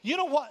 you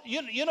know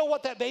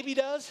what that baby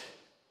does?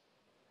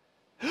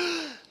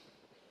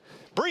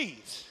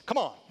 Breathes. Come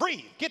on,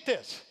 breathe. Get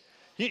this.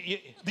 Do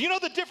you know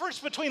the difference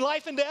between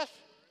life and death?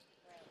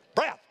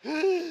 Breath.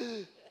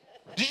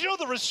 Did you know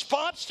the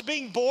response to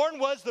being born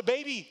was the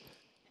baby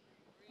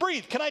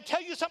breathe? Can I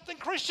tell you something,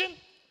 Christian?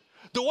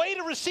 The way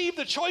to receive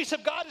the choice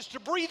of God is to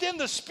breathe in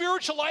the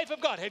spiritual life of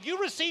God. Have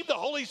you received the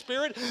Holy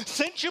Spirit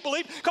since you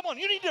believe? Come on,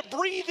 you need to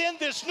breathe in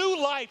this new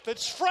life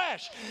that's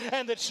fresh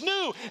and that's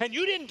new, and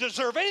you didn't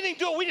deserve anything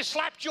to it. We just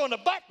slapped you on the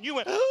butt, and you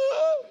went,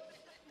 oh.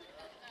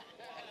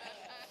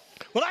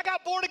 When I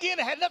got born again,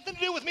 it had nothing to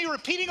do with me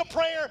repeating a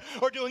prayer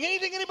or doing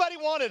anything anybody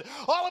wanted.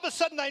 All of a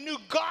sudden, I knew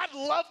God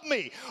loved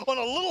me on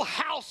a little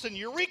house in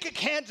Eureka,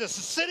 Kansas,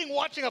 sitting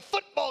watching a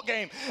football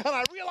game. And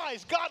I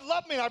realized God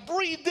loved me, and I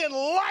breathed in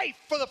life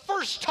for the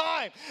first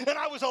time. And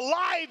I was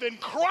alive in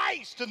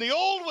Christ, and the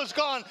old was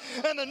gone,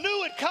 and the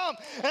new had come.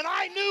 And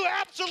I knew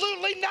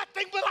absolutely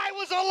nothing, but I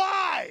was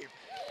alive.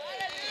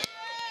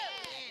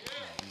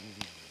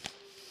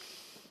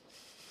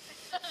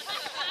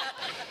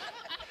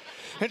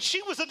 And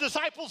she was the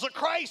disciples of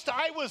Christ.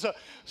 I was a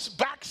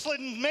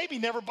backslidden, maybe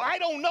never, but I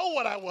don't know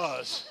what I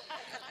was.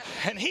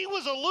 And he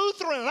was a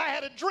Lutheran, and I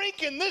had a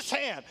drink in this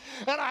hand,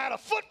 and I had a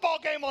football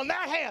game on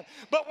that hand.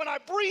 But when I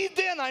breathed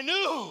in, I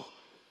knew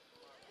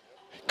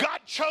God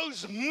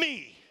chose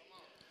me.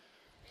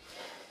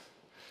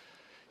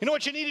 You know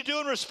what you need to do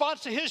in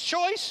response to his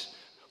choice?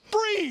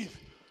 Breathe.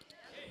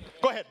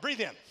 Go ahead,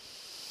 breathe in.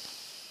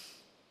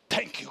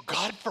 Thank you,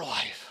 God, for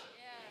life.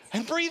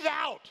 And breathe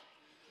out.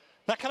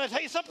 Now, can I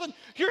tell you something?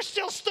 You're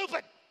still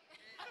stupid.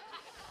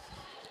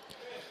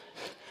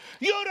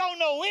 You don't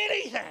know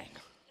anything,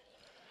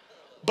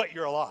 but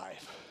you're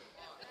alive.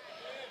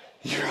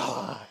 You're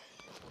alive.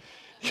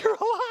 You're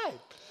alive.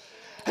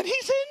 And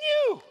he's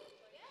in you.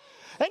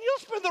 And you'll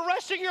spend the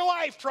rest of your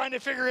life trying to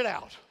figure it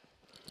out.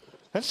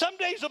 And some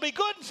days will be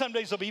good and some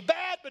days will be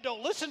bad, but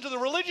don't listen to the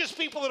religious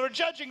people that are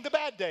judging the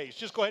bad days.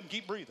 Just go ahead and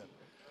keep breathing.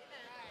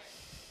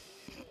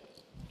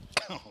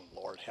 Oh,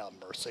 Lord, have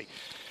mercy.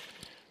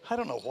 I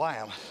don't know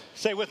why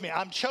say with me,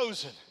 I'm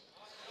chosen.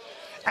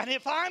 And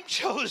if I'm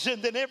chosen,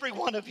 then every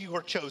one of you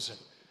are chosen.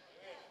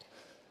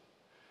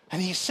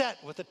 And he sat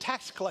with the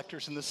tax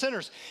collectors and the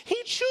sinners. He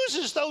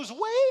chooses those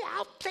way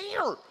out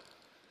there.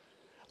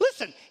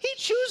 Listen, he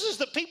chooses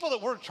the people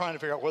that we're trying to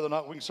figure out whether or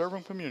not we can serve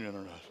them communion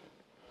or not.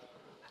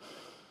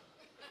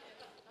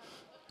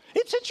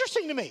 It's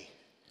interesting to me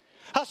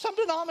how some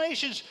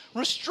denominations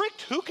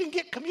restrict who can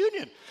get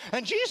communion.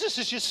 And Jesus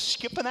is just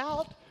skipping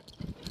out,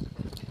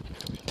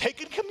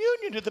 taking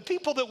communion to the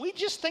people that we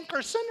just think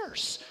are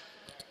sinners.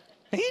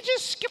 And he's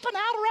just skipping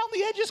out around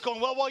the edges going,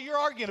 well, while you're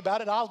arguing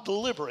about it, I'll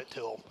deliver it to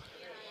them.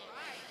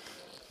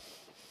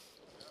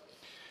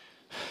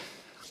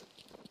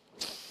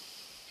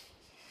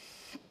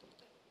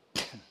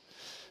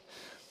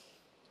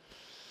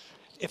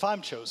 If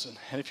I'm chosen,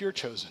 and if you're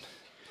chosen,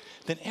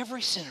 then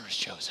every sinner is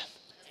chosen.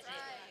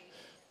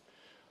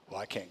 Well,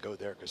 I can't go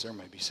there because there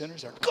may be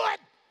sinners there. Good!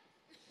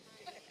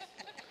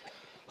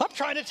 I'm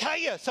trying to tell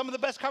you, some of the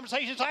best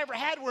conversations I ever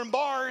had were in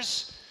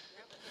bars.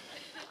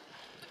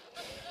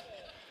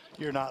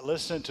 You're not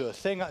listening to a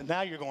thing.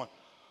 Now you're going.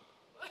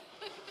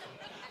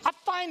 I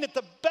find that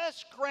the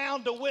best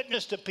ground to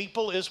witness to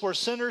people is where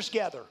sinners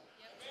gather.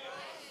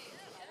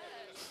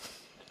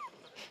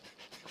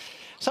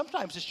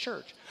 Sometimes it's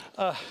church.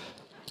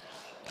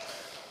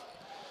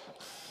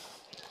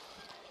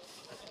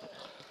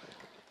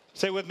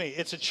 Say with me,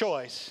 it's a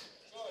choice.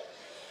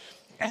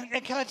 And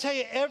can I tell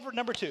you,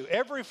 number two,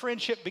 every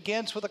friendship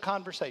begins with a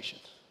conversation.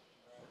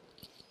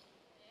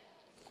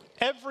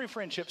 Every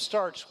friendship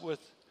starts with,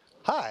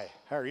 hi,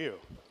 how are you?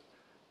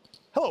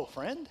 Hello,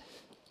 friend.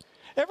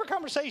 Every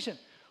conversation,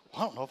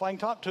 well, I don't know if I can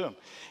talk to him.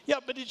 Yeah,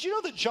 but did you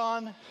know that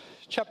John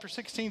chapter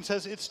 16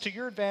 says it's to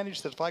your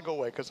advantage that if I go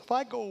away, because if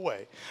I go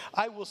away,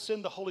 I will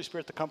send the Holy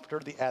Spirit, the Comforter,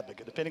 the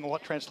Advocate, depending on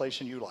what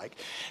translation you like,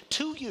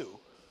 to you.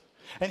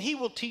 And he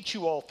will teach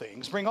you all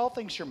things, bring all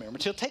things to your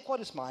remembrance. He'll take what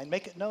is mine,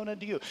 make it known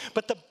unto you.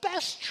 But the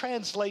best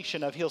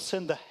translation of he'll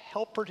send the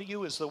helper to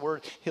you is the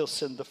word, he'll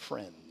send the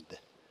friend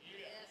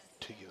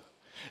to you.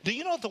 Do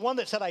you know the one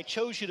that said, I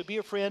chose you to be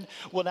a friend,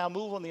 will now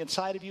move on the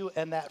inside of you,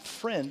 and that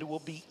friend will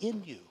be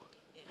in you.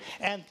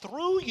 And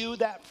through you,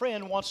 that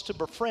friend wants to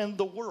befriend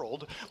the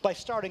world by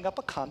starting up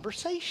a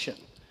conversation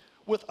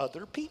with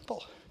other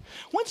people.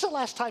 When's the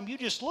last time you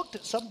just looked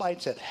at somebody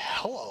and said,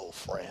 hello,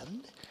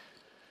 friend?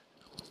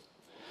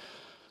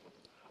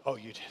 Oh,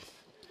 you did.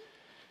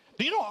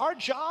 Do you know our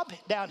job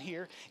down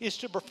here is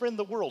to befriend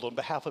the world on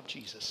behalf of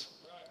Jesus?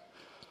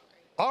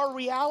 Our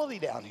reality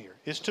down here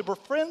is to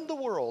befriend the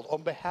world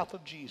on behalf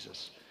of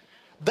Jesus.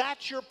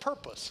 That's your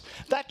purpose.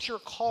 That's your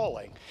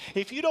calling.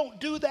 If you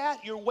don't do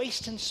that, you're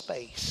wasting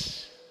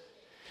space.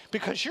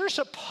 Because you're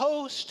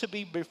supposed to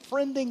be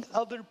befriending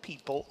other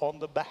people on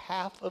the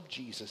behalf of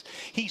Jesus.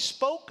 He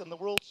spoke and the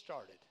world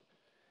started.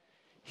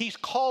 He's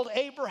called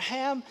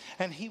Abraham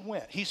and he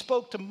went. He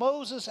spoke to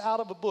Moses out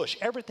of a bush.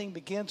 Everything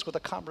begins with a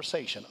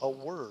conversation, a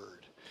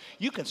word.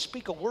 You can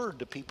speak a word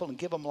to people and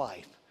give them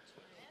life.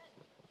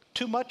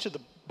 Too much of the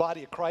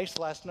body of Christ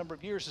the last number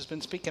of years has been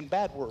speaking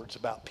bad words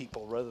about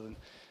people rather than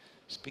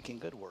speaking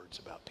good words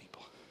about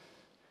people.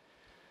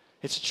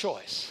 It's a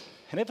choice.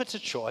 And if it's a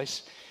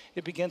choice,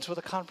 it begins with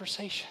a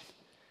conversation.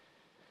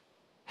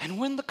 And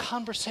when the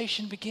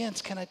conversation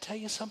begins, can I tell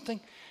you something?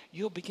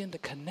 You'll begin to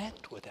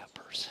connect with that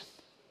person.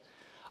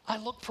 I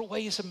look for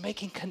ways of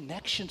making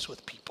connections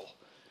with people.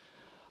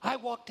 I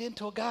walked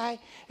into a guy,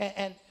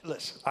 and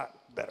listen, I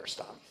better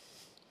stop.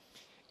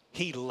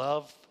 He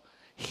loved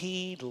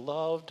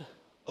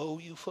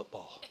OU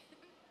football.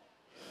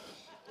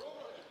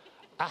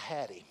 I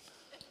had him.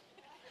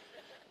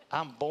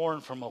 I'm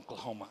born from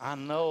Oklahoma. I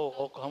know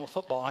Oklahoma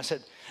football. I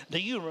said, do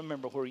you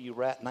remember where you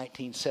were at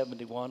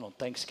 1971 on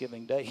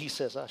Thanksgiving Day? He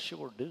says, I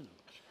sure do.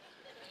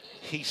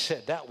 He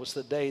said that was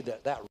the day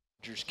that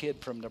Rogers kid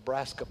from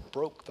Nebraska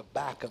broke the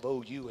back of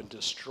OU and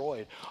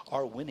destroyed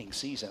our winning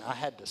season. I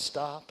had to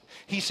stop.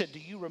 He said, do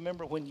you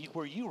remember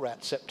where you were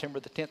at September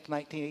the 10th,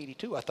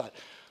 1982? I thought,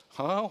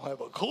 I don't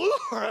have a clue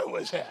where I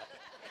was at.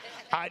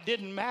 I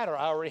didn't matter.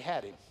 I already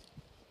had him.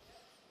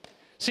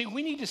 See,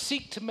 we need to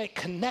seek to make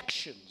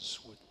connections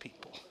with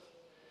people.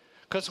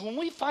 Because when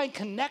we find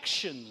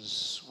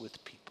connections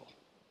with people,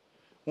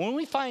 when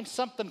we find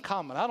something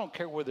common, I don't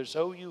care whether it's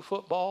OU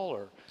football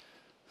or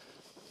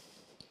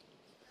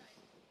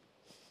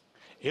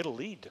it'll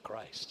lead to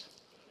Christ.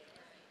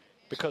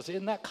 Because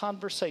in that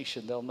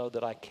conversation, they'll know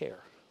that I care.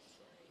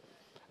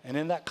 And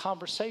in that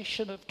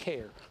conversation of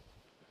care,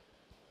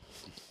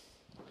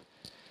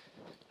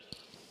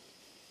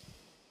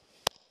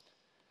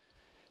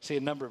 see,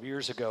 a number of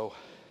years ago,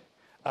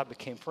 I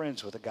became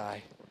friends with a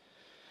guy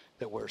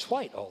that wears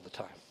white all the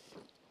time.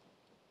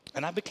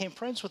 And I became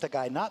friends with a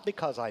guy not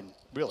because I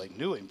really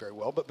knew him very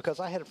well, but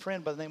because I had a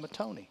friend by the name of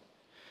Tony.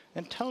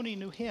 And Tony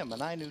knew him,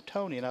 and I knew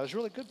Tony, and I was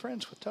really good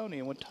friends with Tony.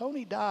 And when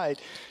Tony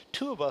died,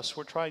 two of us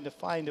were trying to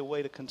find a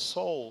way to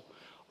console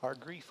our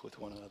grief with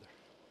one another.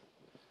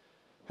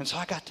 And so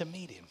I got to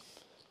meet him.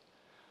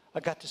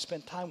 I got to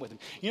spend time with him.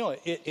 You know,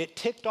 it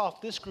ticked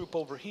off this group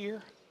over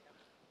here,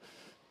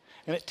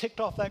 and it ticked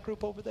off that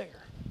group over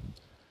there,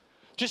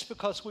 just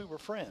because we were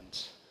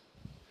friends.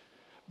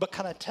 But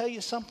can I tell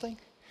you something?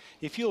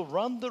 If you'll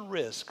run the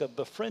risk of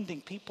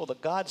befriending people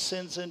that God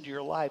sends into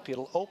your life,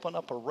 it'll open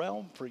up a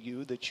realm for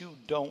you that you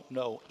don't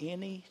know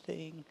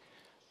anything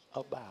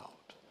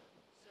about.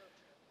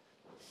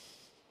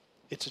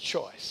 It's a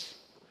choice.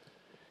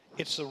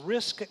 It's a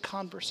risk at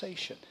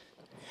conversation.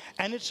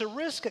 And it's a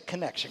risk at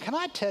connection. Can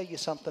I tell you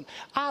something?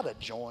 I'd have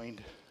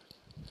joined.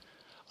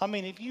 I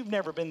mean, if you've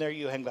never been there,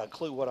 you haven't got a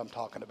clue what I'm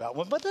talking about.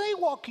 But they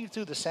walk you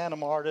through the Santa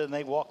Marta, and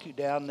they walk you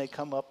down, and they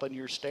come up, and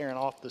you're staring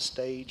off the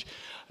stage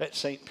at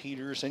St.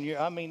 Peter's. And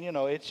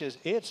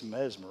it's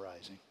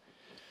mesmerizing.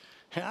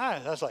 And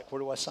I was like,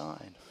 where do I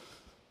sign?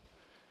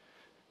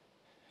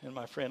 And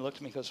my friend looked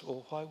at me and goes,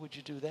 well, why would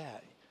you do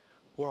that?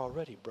 We're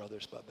already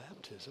brothers by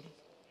baptism.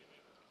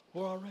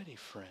 We're already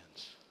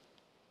friends.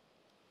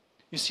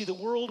 You see, the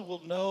world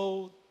will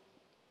know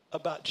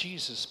about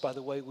Jesus by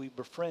the way we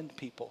befriend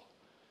people.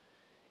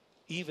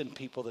 Even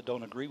people that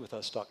don't agree with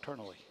us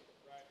doctrinally.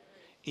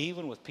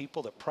 Even with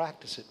people that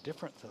practice it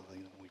differently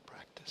than we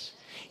practice.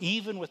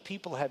 Even with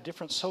people that have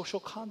different social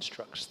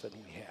constructs than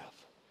we have.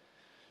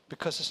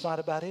 Because it's not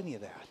about any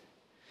of that.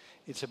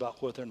 It's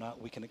about whether or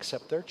not we can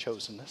accept their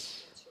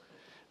chosenness,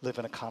 live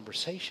in a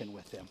conversation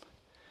with them,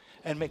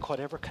 and make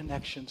whatever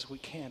connections we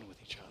can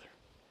with each other.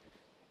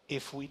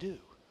 If we do,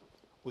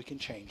 we can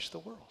change the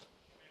world.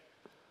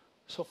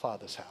 So,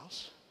 Father's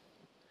house,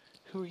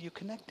 who are you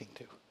connecting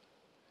to?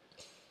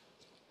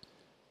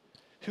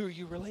 Who are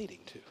you relating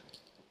to?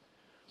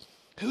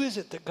 Who is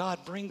it that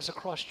God brings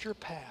across your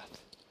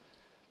path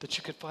that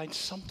you could find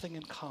something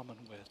in common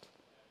with,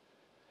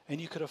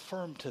 and you could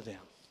affirm to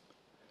them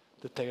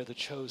that they are the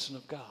chosen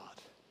of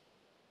God?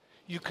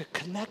 You could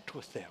connect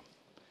with them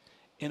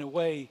in a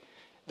way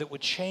that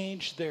would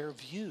change their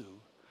view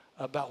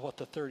about what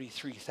the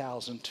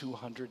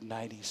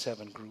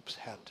 33,297 groups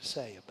have to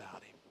say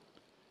about him.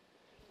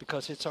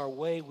 Because it's our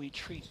way we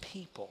treat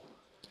people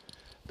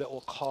that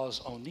will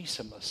cause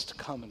Onesimus to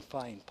come and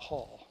find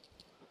Paul.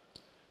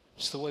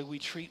 It's the way we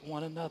treat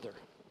one another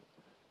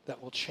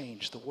that will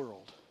change the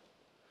world.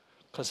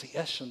 Because the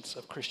essence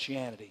of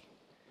Christianity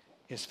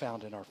is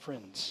found in our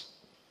friends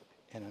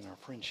and in our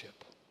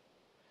friendship.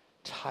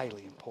 It's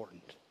highly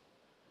important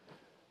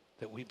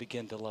that we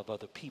begin to love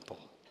other people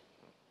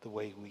the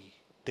way we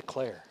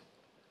declare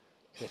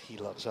that he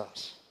loves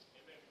us.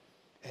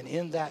 And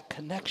in that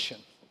connection,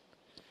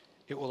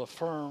 it will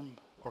affirm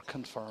or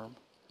confirm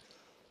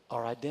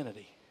our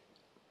identity.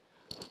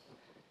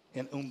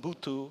 In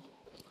Ubuntu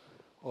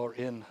or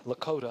in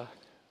Lakota,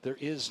 there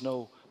is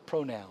no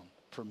pronoun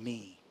for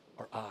me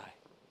or I.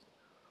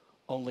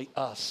 Only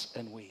us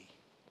and we.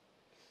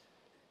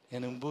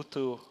 In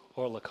Ubuntu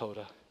or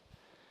Lakota,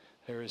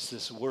 there is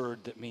this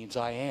word that means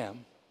I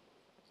am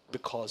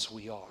because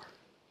we are.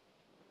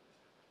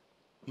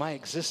 My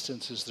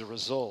existence is the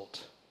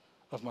result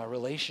of my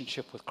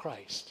relationship with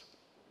Christ.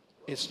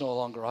 It's no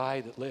longer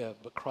I that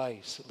live, but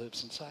Christ that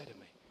lives inside of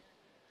me.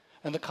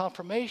 And the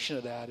confirmation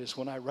of that is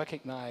when I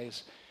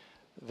recognize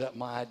that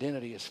my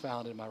identity is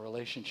found in my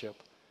relationship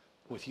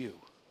with you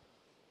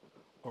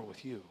or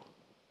with you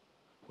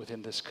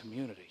within this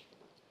community.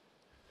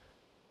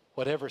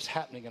 Whatever's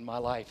happening in my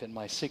life in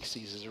my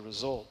 60s is a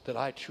result that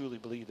I truly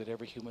believe that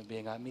every human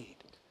being I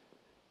meet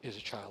is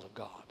a child of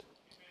God.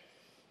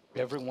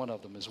 Every one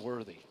of them is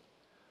worthy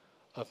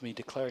of me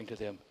declaring to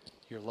them,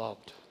 you're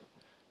loved,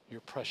 you're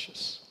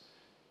precious,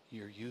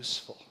 you're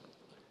useful,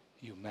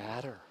 you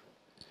matter,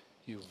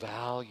 you're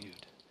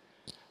valued.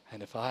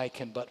 And if I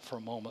can but for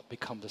a moment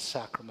become the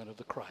sacrament of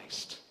the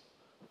Christ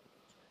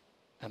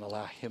and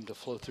allow him to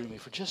flow through me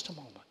for just a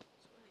moment,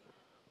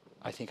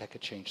 I think I could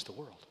change the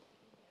world.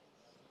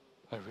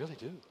 I really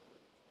do.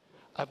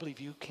 I believe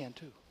you can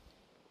too.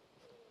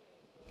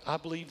 I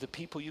believe the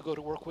people you go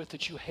to work with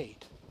that you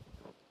hate,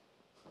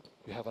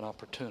 you have an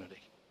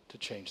opportunity to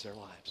change their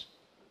lives.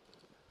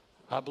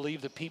 I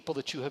believe the people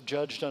that you have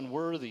judged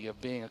unworthy of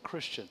being a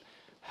Christian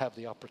have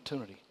the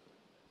opportunity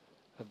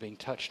of being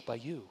touched by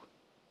you.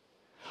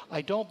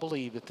 I don't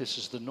believe that this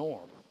is the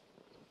norm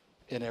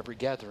in every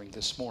gathering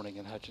this morning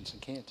in Hutchinson,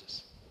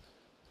 Kansas.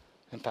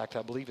 In fact,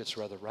 I believe it's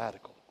rather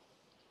radical.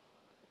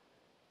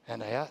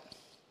 And that,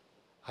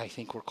 I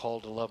think we're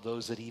called to love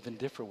those that even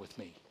differ with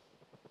me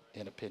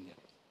in opinion.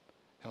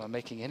 Am I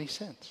making any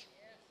sense?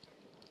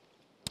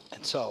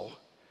 And so,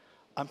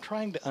 I'm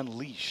trying to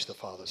unleash the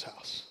Father's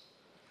house.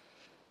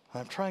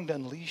 I'm trying to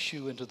unleash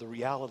you into the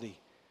reality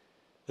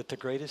that the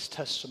greatest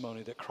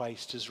testimony that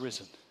Christ is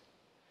risen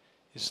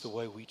is the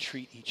way we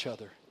treat each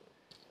other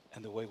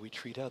and the way we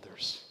treat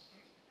others.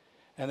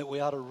 And that we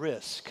ought to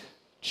risk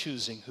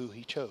choosing who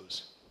he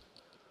chose.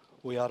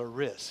 We ought to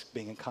risk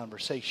being in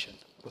conversation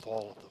with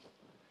all of them.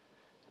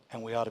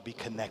 And we ought to be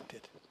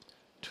connected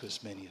to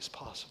as many as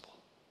possible.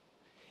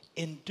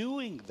 In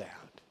doing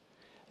that,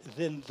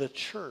 then the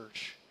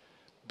church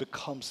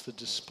becomes the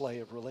display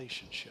of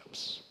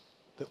relationships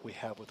that we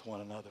have with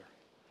one another.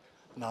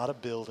 Not a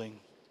building,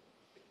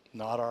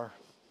 but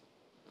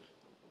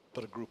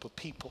a group of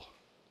people.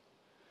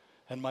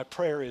 And my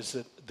prayer is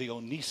that the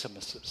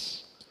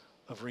Onesimuses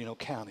of Reno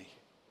County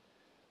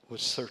would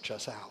search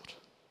us out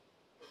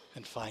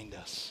and find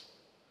us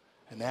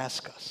and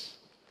ask us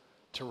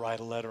to write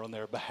a letter on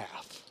their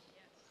behalf.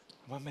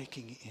 Am I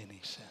making any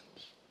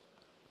sense?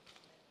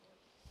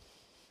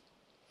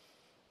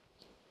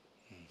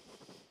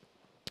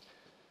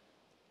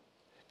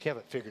 If you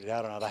haven't figured it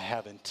out or not, I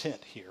have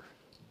intent here.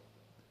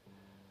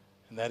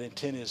 And that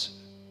intent is,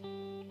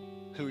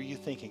 who are you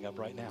thinking of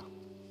right now?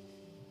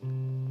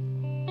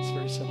 It's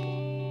very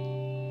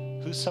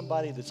simple. Who's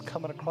somebody that's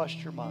coming across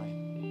your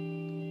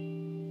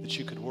mind that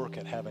you could work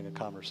at having a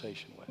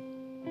conversation with?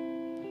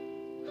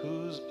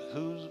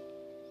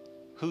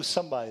 Who's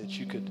somebody that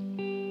you could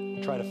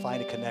try to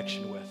find a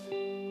connection with?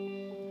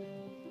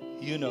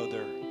 You know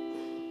they're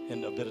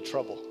in a bit of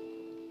trouble.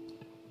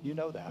 You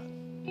know that.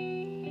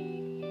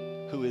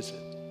 Who is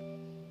it?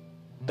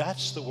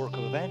 That's the work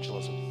of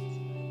evangelism.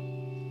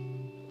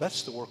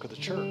 That's the work of the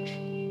church.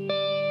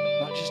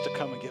 Not just to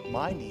come and get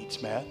my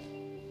needs met,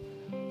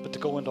 but to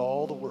go into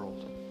all the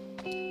world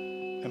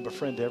and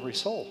befriend every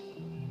soul.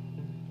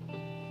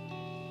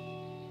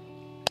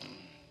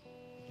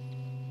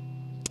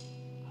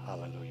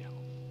 Hallelujah.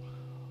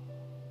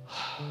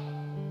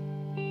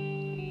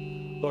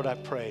 Lord, I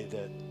pray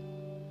that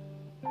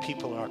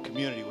people in our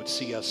community would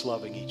see us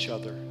loving each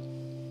other.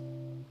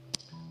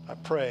 I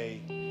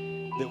pray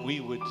that we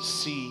would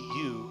see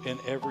you in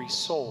every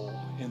soul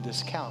in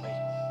this county,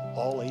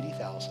 all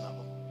 80,000 of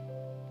them.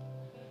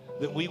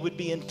 That we would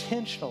be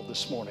intentional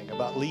this morning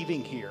about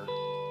leaving here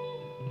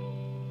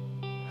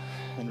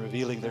and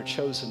revealing their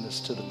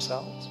chosenness to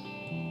themselves,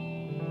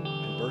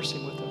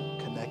 conversing with them,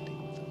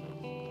 connecting with them.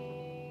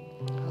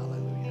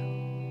 Hallelujah.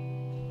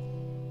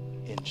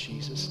 In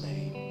Jesus'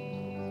 name,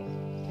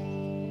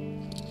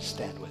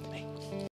 stand with me.